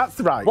 Yes, that's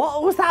right.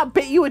 What was that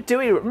bit you were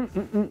doing?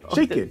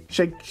 Shake it,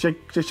 shake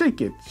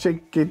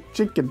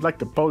it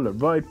like a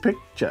Polaroid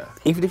picture.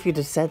 Even if you'd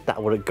have said that, I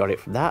would have got it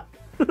from that.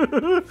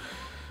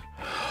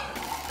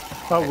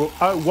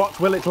 What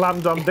will it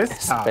land on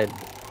this time?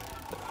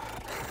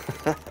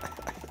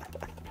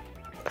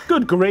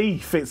 Good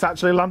grief, it's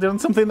actually landed on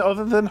something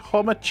other than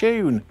hum a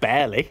tune.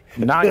 Barely.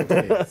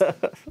 90s.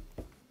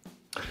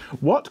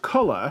 What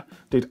colour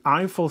did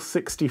Eiffel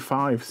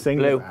 65 sing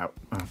Blue. about?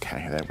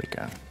 Okay, there we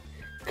go.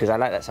 Because I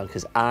like that song,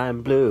 because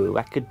I'm blue,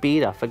 I could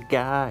beat off a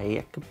guy,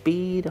 I could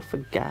beat off a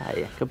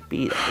guy, I could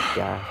beat off a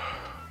guy.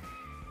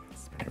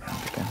 Spin it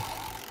round again.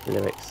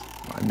 Lyrics.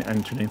 I'm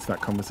entering into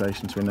that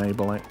conversation to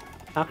enable it.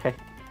 Okay.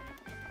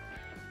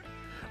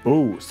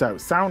 Ooh, so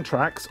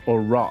soundtracks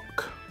or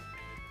rock?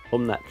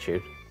 That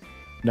tune.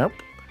 Nope.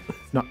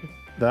 Not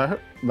there.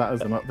 That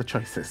is not the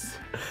choices.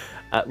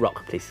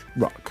 Rock, please.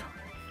 Rock.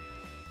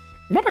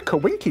 What a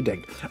coinky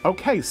dink.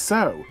 Okay,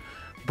 so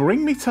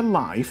Bring Me to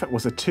Life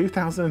was a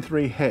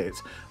 2003 hit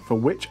for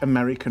which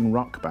American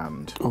rock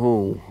band?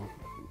 Oh.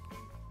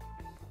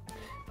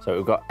 So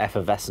we've got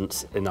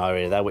effervescence in our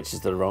area there, which is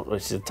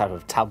the type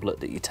of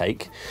tablet that you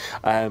take.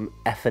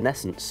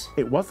 Evanescence.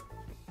 It was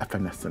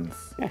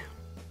Evanescence. Yeah.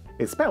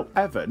 It's spelled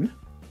Evan,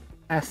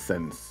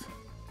 Essence.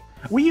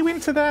 Were you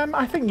into them?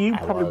 I think you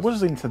probably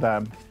was into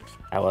them.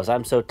 I was.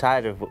 I'm so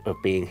tired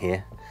of being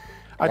here.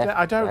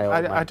 I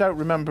don't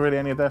remember really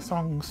any of their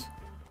songs.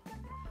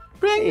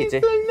 Bring me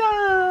do. to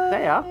life.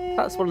 They are.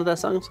 That's one of their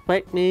songs.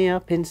 Wake me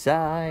up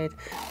inside.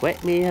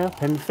 Wake me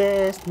up and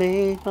fist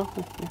me.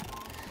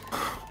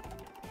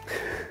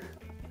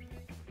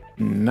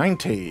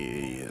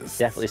 90s.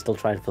 Definitely still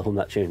trying to film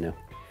that tune now.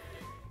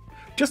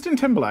 Justin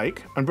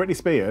Timberlake and Britney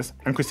Spears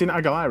and Christina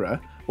Aguilera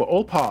were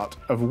all part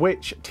of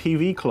which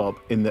TV club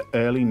in the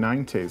early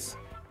 90s?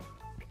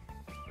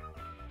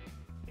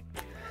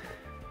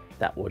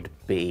 That would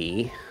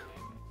be...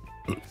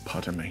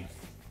 Pardon me.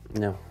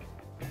 No.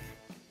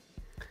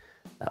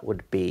 That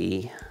would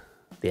be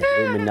the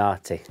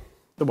Illuminati.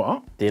 The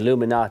what? The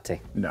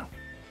Illuminati. No.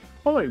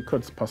 Although it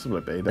could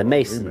possibly be. The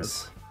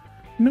Masons.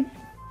 No.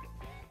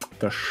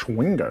 The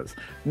Swingers.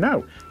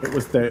 No, it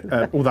was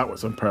the... oh, that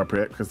was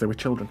appropriate because they were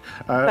children.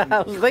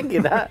 I was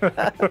thinking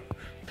that.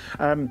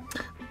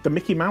 The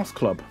Mickey Mouse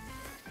Club.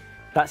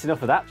 That's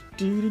enough of that.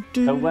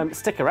 So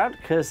stick around,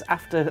 because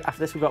after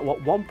this we've got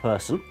one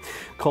person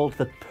called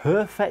the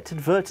perfect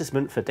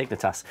advertisement for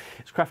Dignitas.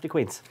 It's Crafty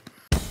Queens.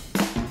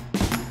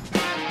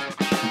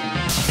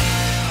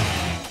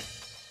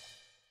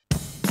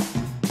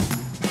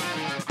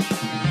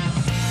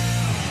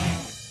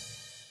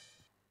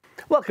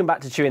 Welcome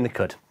back to Chewing the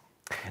Cud.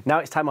 Now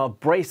it's time to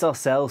brace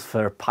ourselves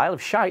for a pile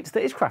of shite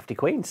that is Crafty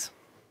Queens.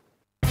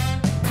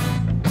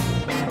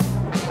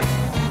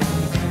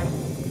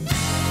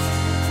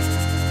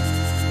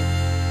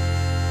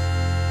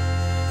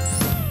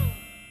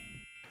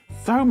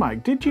 So,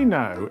 Mike, did you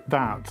know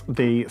that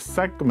the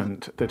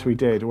segment that we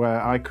did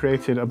where I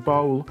created a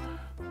bowl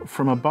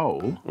from a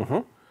bowl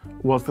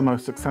was the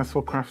most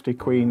successful Crafty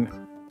Queen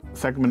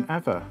segment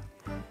ever?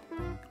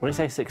 When you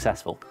say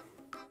successful,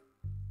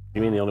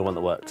 you mean the only one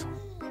that worked?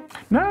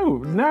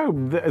 No,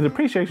 the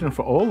appreciation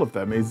for all of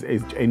them is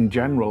in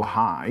general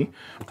high,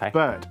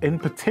 but in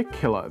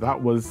particular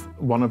that was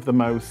one of the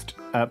most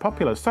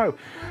popular. So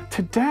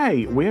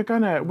today we're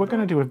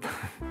gonna do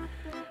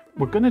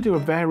a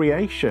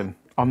variation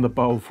on the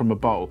bowl from a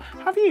bowl.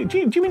 Do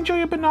you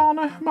enjoy a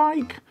banana,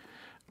 Mike?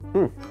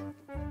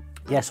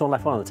 Yeah, someone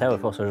left one on the table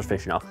before, so I was just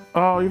finishing off.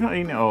 Oh, you've not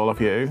eaten it all,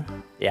 have you?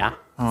 Yeah.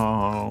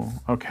 Oh,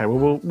 okay.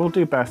 Well, we'll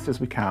do best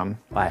as we can.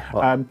 Why?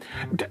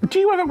 Do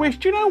you ever wish?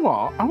 Do you know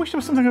what? I wish there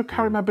was something I could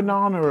carry my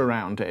banana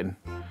around in,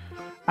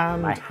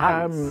 and my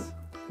hands.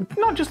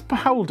 Not just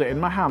hold it in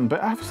my hand,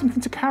 but have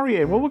something to carry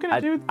in. Well, we're going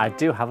to do. I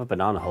do have a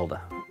banana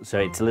holder, so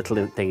it's a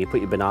little thing. You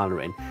put your banana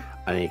in,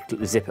 and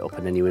you zip it up,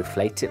 and then you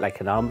inflate it like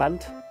an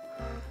armband.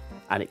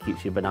 And it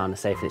keeps your banana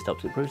safe and it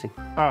stops it bruising.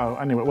 Oh,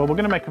 anyway, well, we're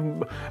going to make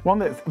one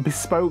that's a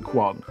bespoke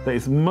one that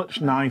is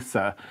much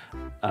nicer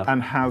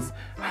and has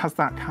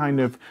that kind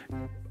of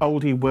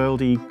oldie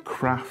worldy,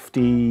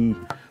 crafty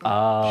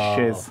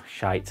shiz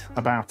shite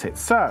about it.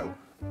 So,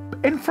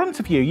 in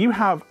front of you, you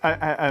have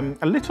a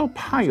little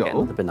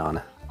pile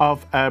banana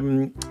of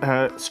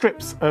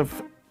strips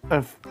of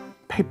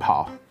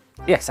paper.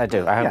 Yes, I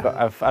do.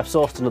 I've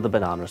sourced another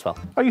banana as well.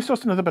 Oh, you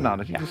sourced another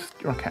banana? Yeah.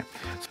 Okay.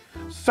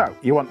 So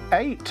you want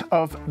 8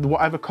 of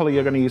whatever colour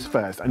you're going to use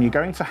first, and you're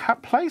going to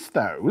place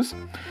those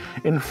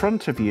in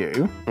front of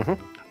you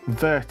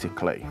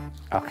vertically.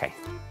 Okay.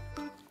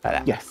 Like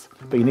that? Yes,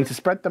 but you need to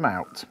spread them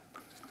out.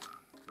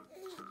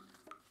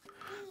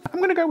 I'm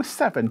going to go with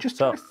 7, just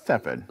So- try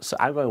 7. So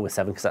I'm going with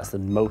 7 because that's the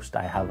most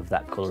I have of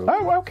that colour.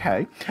 Oh,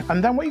 okay.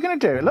 And then what you're going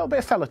to do, a little bit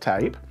of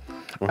sellotape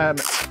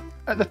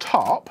at the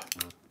top,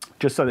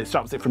 just so that it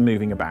stops it from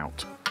moving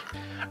about.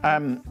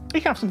 You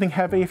can have something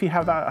heavy if you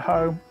have that at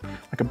home,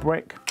 like a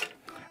brick.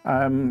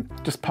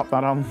 Just pop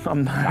that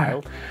on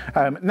there.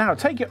 Now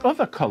take your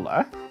other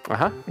colour.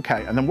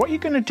 Okay, and then what you're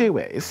going to do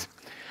is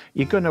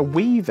you're going to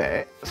weave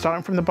it,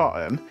 starting from the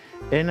bottom,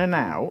 in and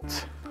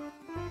out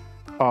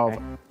of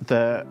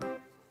the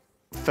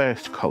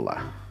first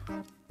colour.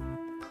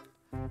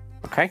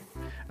 Okay.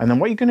 And then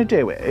what you're going to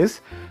do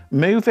is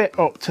move it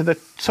up to the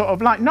sort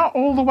of like, not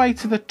all the way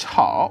to the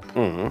top,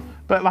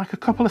 but like a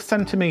couple of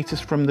centimetres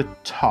from the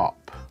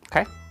top.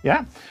 Okay.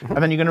 Yeah? And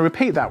then you're going to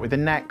repeat that with the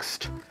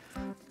next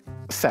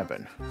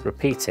 7.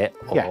 Repeat it,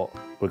 or Yeah.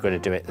 we're going to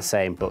do it the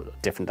same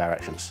but different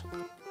directions.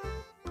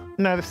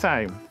 No, the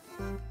same.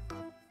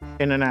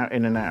 In and out,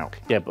 in and out.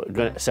 Yeah,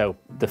 but so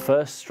the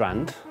first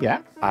strand,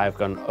 Yeah? I've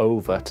gone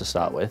over to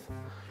start with.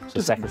 So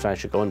the second strand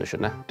should go under,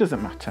 shouldn't it?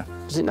 Doesn't matter.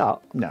 Does it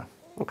not? No.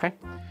 Okay.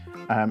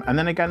 And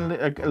then again,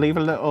 leave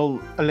a little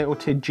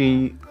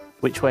tidgy.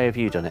 Which way have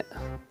you done it?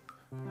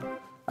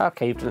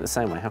 Okay, you've done it the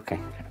same way. Okay.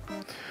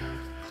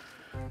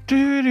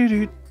 Do do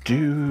do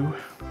do.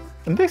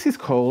 And this is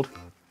called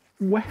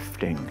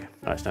wefting.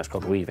 No, it's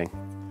called weaving.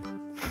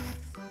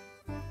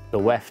 The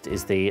weft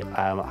is the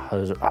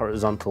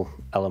horizontal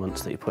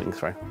elements that you're putting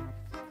through.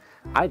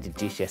 I did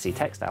GCSE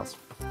textiles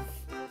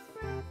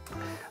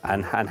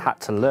and had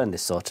to learn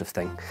this sort of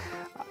thing.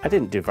 I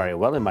didn't do very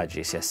well in my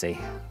GCSE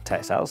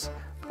textiles,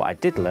 but I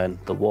did learn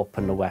the warp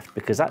and the weft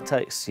because that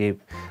tells you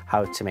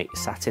how to make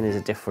satin is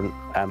a different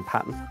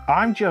pattern.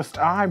 I'm just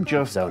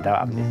Zoned out,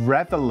 haven't you?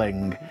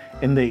 reveling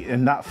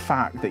in that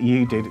fact that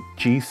you did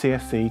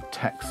GCSE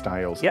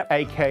textiles, Yep.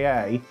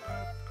 aka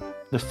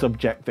the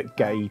subject that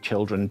gay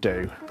children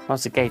do. I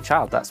was a gay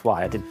child, that's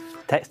why I did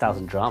textiles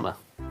and drama.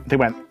 They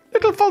went,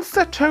 little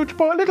falsetto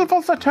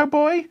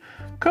boy,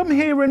 come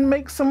here and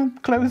make some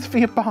clothes for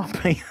your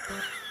Barbie.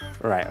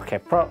 Right, okay,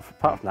 apart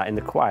from that, in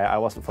the choir, I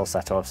wasn't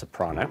falsetto, I was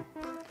soprano.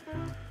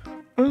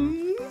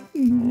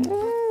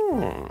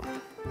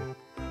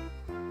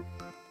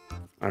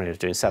 I was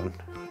doing 7.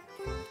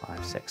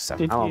 5, 6,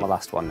 7. Did I'm on you- my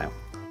last one now.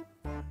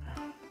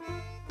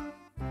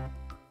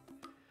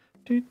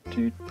 Do,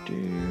 do,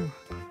 do.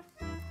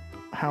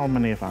 How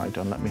many have I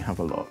done? Let me have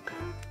a look.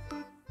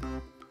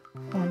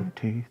 1,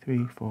 2,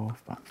 3, 4,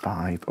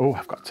 5. Oh,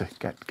 I've got to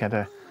get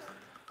a.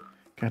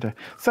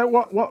 So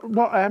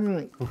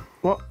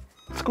what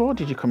score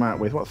did you come out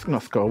with? What's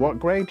not score? What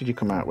grade did you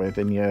come out with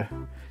in your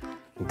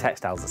In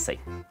textiles, a C.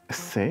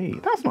 C?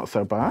 That's not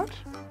so bad.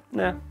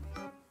 Yeah.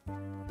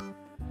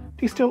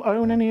 Do you still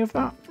own any of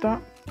that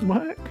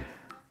work?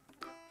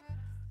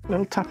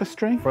 Little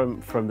tapestry?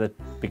 From the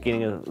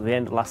beginning of the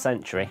end of last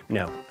century?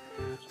 No.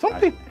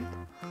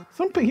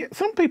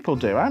 Some people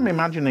do. I'm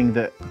imagining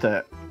that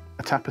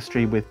a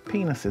tapestry with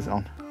penises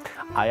on.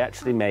 I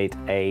actually made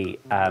a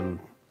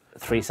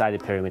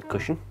 3-sided pyramid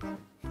cushion.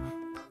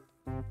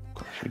 Of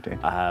course you did.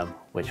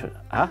 Which was,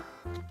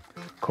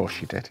 Of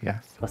course you did,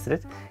 yes. What's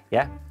it?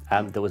 Yeah.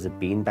 There was a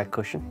beanbag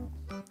cushion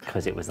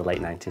because it was the late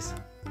 90s.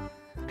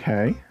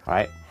 Okay.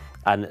 Right.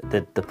 And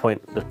the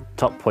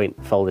top point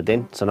folded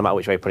in, so no matter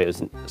which way you put it,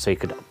 was so you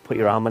could put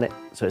your arm on it.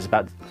 So it's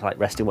about like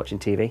resting watching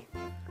TV.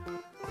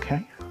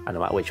 Okay. And no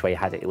matter which way you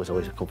had it, it was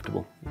always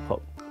comfortable. You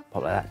pop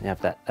like that, and you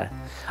have that there.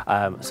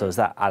 So there's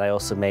that, and I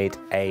also made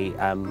a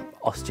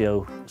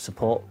osteo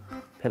support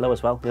pillow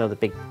as well. You know, the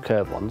big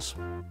curved ones.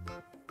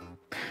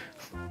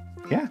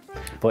 Yeah.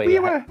 But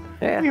Were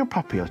yeah, you a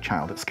popular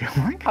child at school,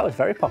 Mike? I was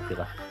very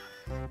popular.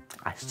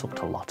 I sucked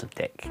a lot of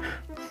dick.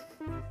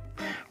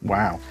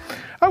 Wow.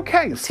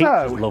 Okay, Teachers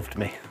so loved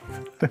me.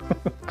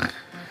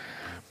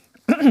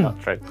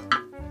 Not true.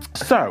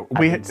 so I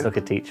we didn't suck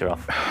a teacher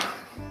off.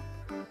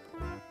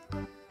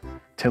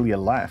 till you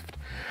left.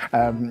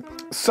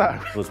 So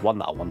There was one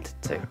that I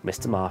wanted to.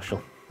 Mr.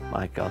 Marshall.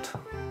 My God.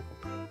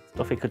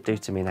 Stuff he could do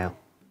to me now.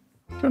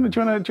 do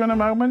you want a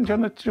moment? Do you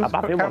want to just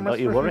I'm put having one, cameras don't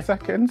you for a worry. few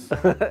seconds?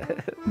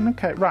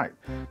 Okay, right.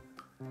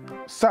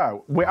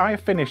 So I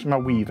have finished my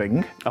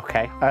weaving.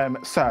 Okay.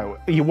 So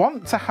you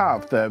want to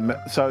have them.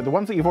 So the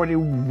ones that you've already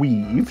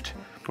weaved.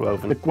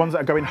 Woven. The ones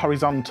that are going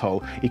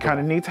horizontal, you kind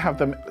of need to have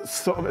them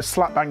sort of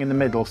slap bang in the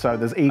middle so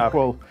there's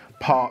equal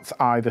parts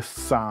either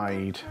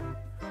side.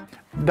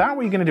 Now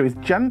what you're going to do is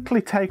gently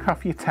take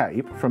off your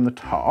tape from the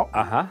top.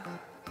 Uh-huh.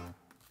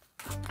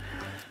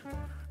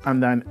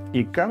 And then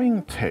you're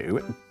going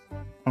to...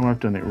 Oh, I've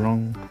done it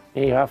wrong.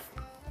 Here you have.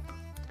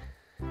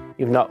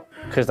 You've not...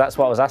 Because that's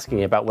what I was asking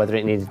you about, whether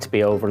it needed to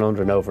be over and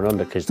under and over and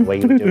under, because the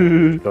way you were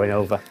doing it was going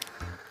over.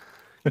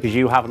 Because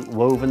you haven't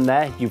woven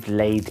there, you've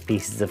laid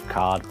pieces of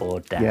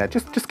cardboard down. Yeah,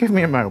 just give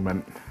me a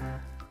moment.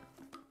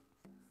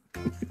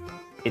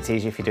 It's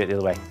easier if you do it the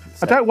other way.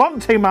 I don't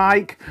want to,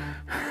 Mike.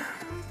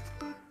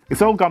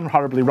 It's all gone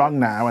horribly wrong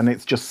now and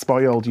it's just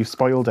spoiled. You've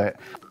spoiled it.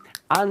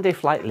 And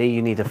if, like Leigh,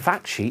 you need a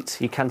fact sheet,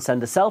 you can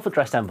send a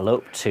self-addressed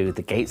envelope to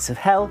the Gates of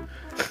Hell,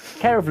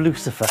 care of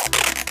Lucifer.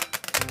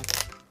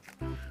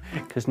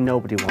 because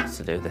nobody wants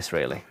to do this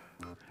really.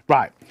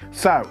 Right,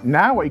 so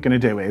now what you're going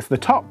to do is the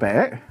top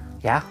bit,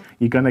 Yeah.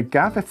 you're going to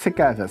gather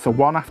together, so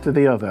one after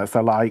the other,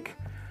 so like,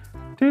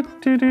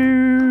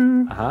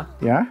 do-do-do,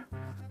 yeah?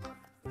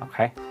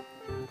 Okay.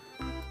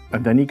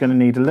 And then you're going to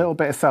need a little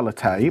bit of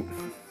sellotape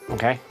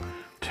Okay.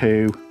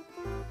 to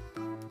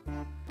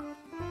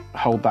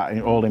hold that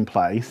all in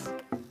place.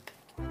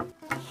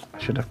 I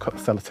should have cut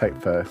the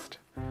sellotape first.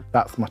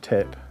 That's my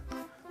tip.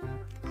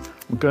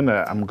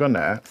 I'm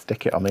gonna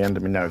stick it on the end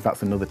of my nose.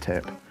 That's another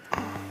tip.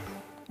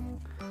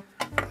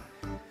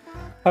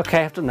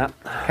 Okay, I've done that.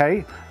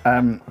 Okay,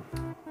 and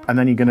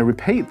then you're gonna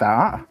repeat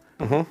that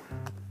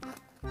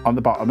on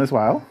the bottom as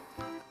well.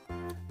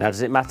 Now,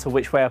 does it matter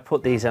which way I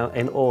put these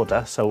in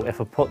order? So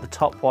if I put the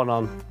top one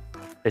on,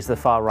 is the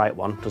far right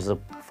one? Does the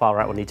far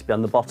right one need to be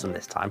on the bottom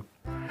this time?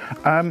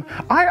 I'm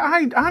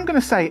going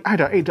to say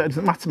it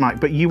doesn't matter, Mike.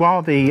 But you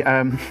are the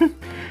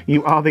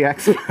you are the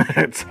expert.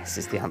 This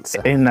is the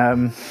answer. In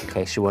in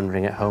case you're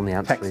wondering at home, the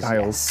answer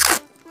textiles. is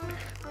yes.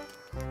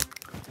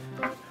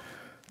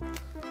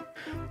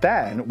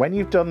 Then when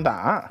you've done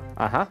that,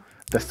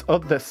 the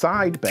other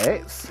side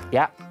bits,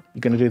 Yeah.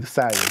 you're going to do the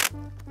same.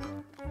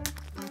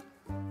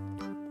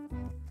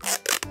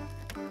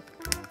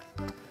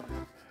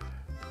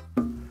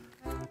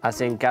 As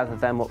in, gather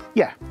them up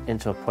Yeah,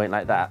 into a point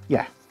like that.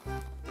 yeah.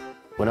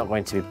 We're not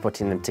going to be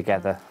putting them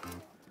together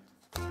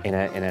in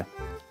a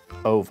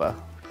over.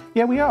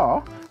 Yeah, we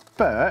are,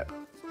 but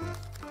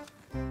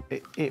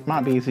it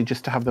might be easy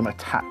just to have them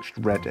attached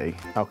ready.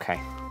 Okay.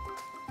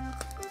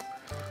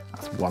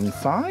 That's one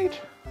side.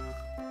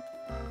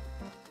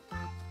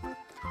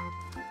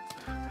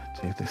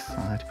 Do this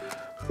side.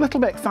 A little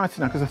bit excited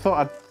now because I thought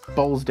I'd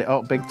ballsed it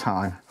up big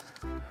time.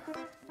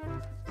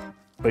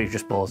 But you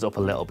just balls up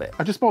a little bit.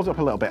 I just ballsed it up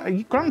a little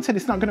bit. Granted,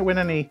 it's not going to win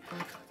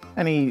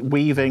any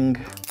weaving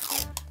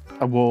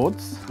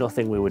awards.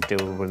 Nothing we would do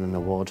would win an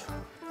award.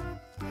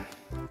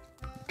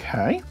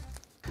 Okay.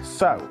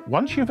 So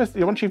once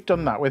you've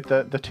done that with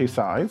the two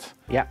sides,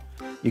 Yeah.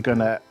 you're going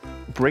to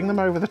bring them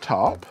over the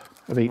top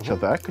of each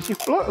other because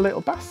you've got a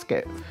little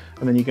basket,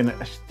 and then you're going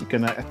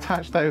to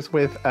attach those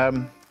with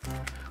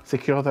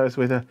secure those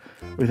with a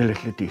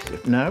little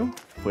adhesive. No,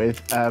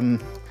 with Some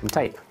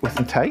tape. with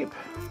some tape.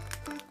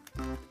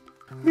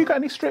 Have you got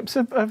any strips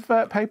of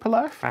paper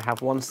left? I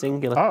have one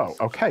singular. Oh,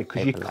 okay.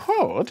 Because you paper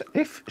left.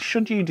 could,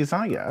 should you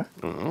desire,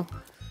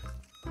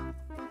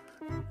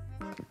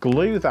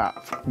 glue that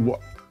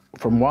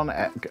from one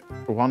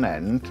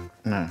end.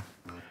 No,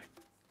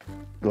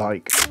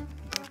 like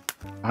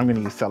I'm going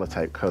to use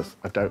sellotape because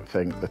I don't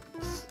think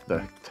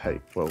the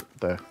tape will.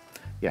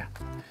 Yeah.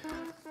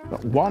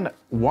 But one at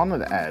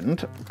the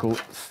end,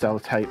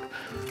 sellotape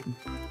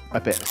a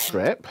bit of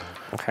strip.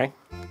 Okay.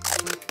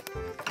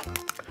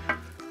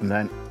 And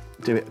then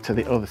do it to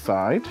the other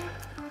side.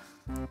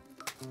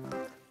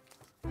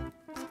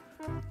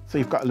 So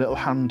you've got a little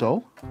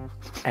handle.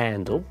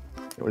 Handle.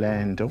 Little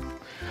handle.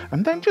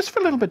 And then just for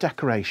a little bit of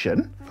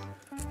decoration,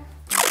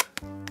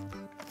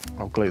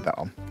 I'll glue that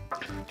on.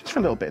 Just for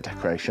a little bit of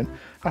decoration,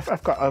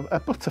 I've got a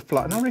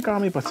butterfly, an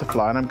origami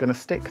butterfly, and I'm going to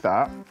stick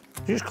that.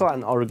 You just call it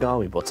an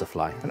origami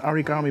butterfly. An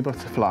origami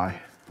butterfly.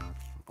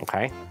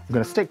 Okay. I'm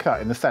going to stick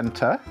that in the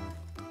centre.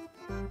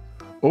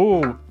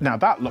 Oh, now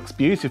that looks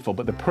beautiful,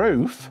 but the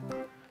proof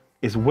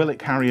is, will it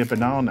carry a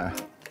banana?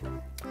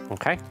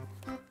 Okay.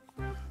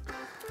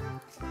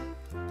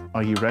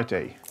 Are you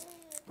ready?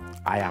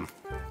 I am.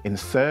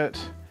 Insert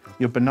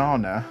your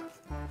banana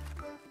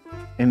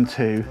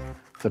into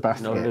the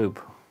basket. No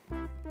lube.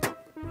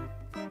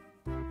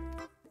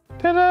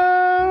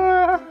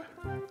 Ta-da!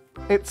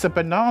 It's a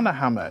banana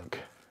hammock.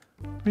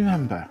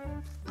 Remember,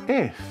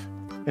 if,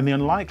 in the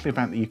unlikely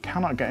event that you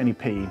cannot get any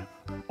peen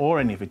or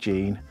any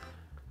vagine,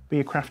 be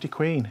a crafty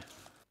queen.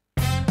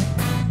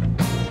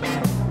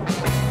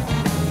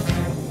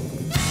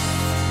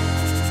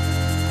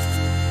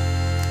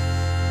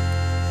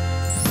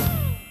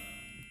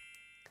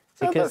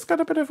 That's got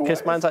a bit of a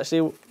Because mine's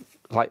actually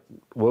like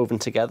woven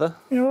together.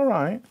 You're all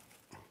right.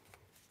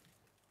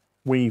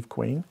 Weave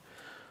queen.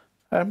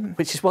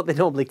 Which is what they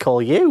normally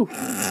call you.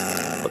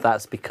 But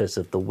that's because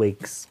of the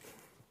wigs.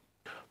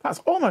 That's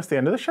almost the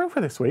end of the show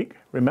for this week.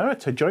 Remember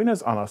to join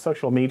us on our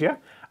social media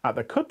at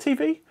The Cud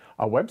TV.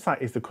 Our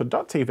website is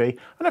thecud.tv.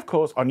 And of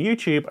course, on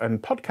YouTube and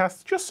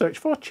podcasts, just search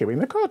for Chewing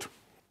the Cud.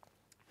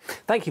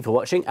 Thank you for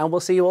watching, and we'll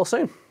see you all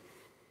soon.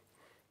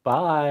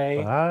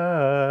 Bye.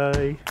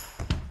 Bye.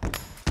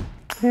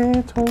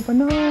 Little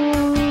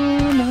banana.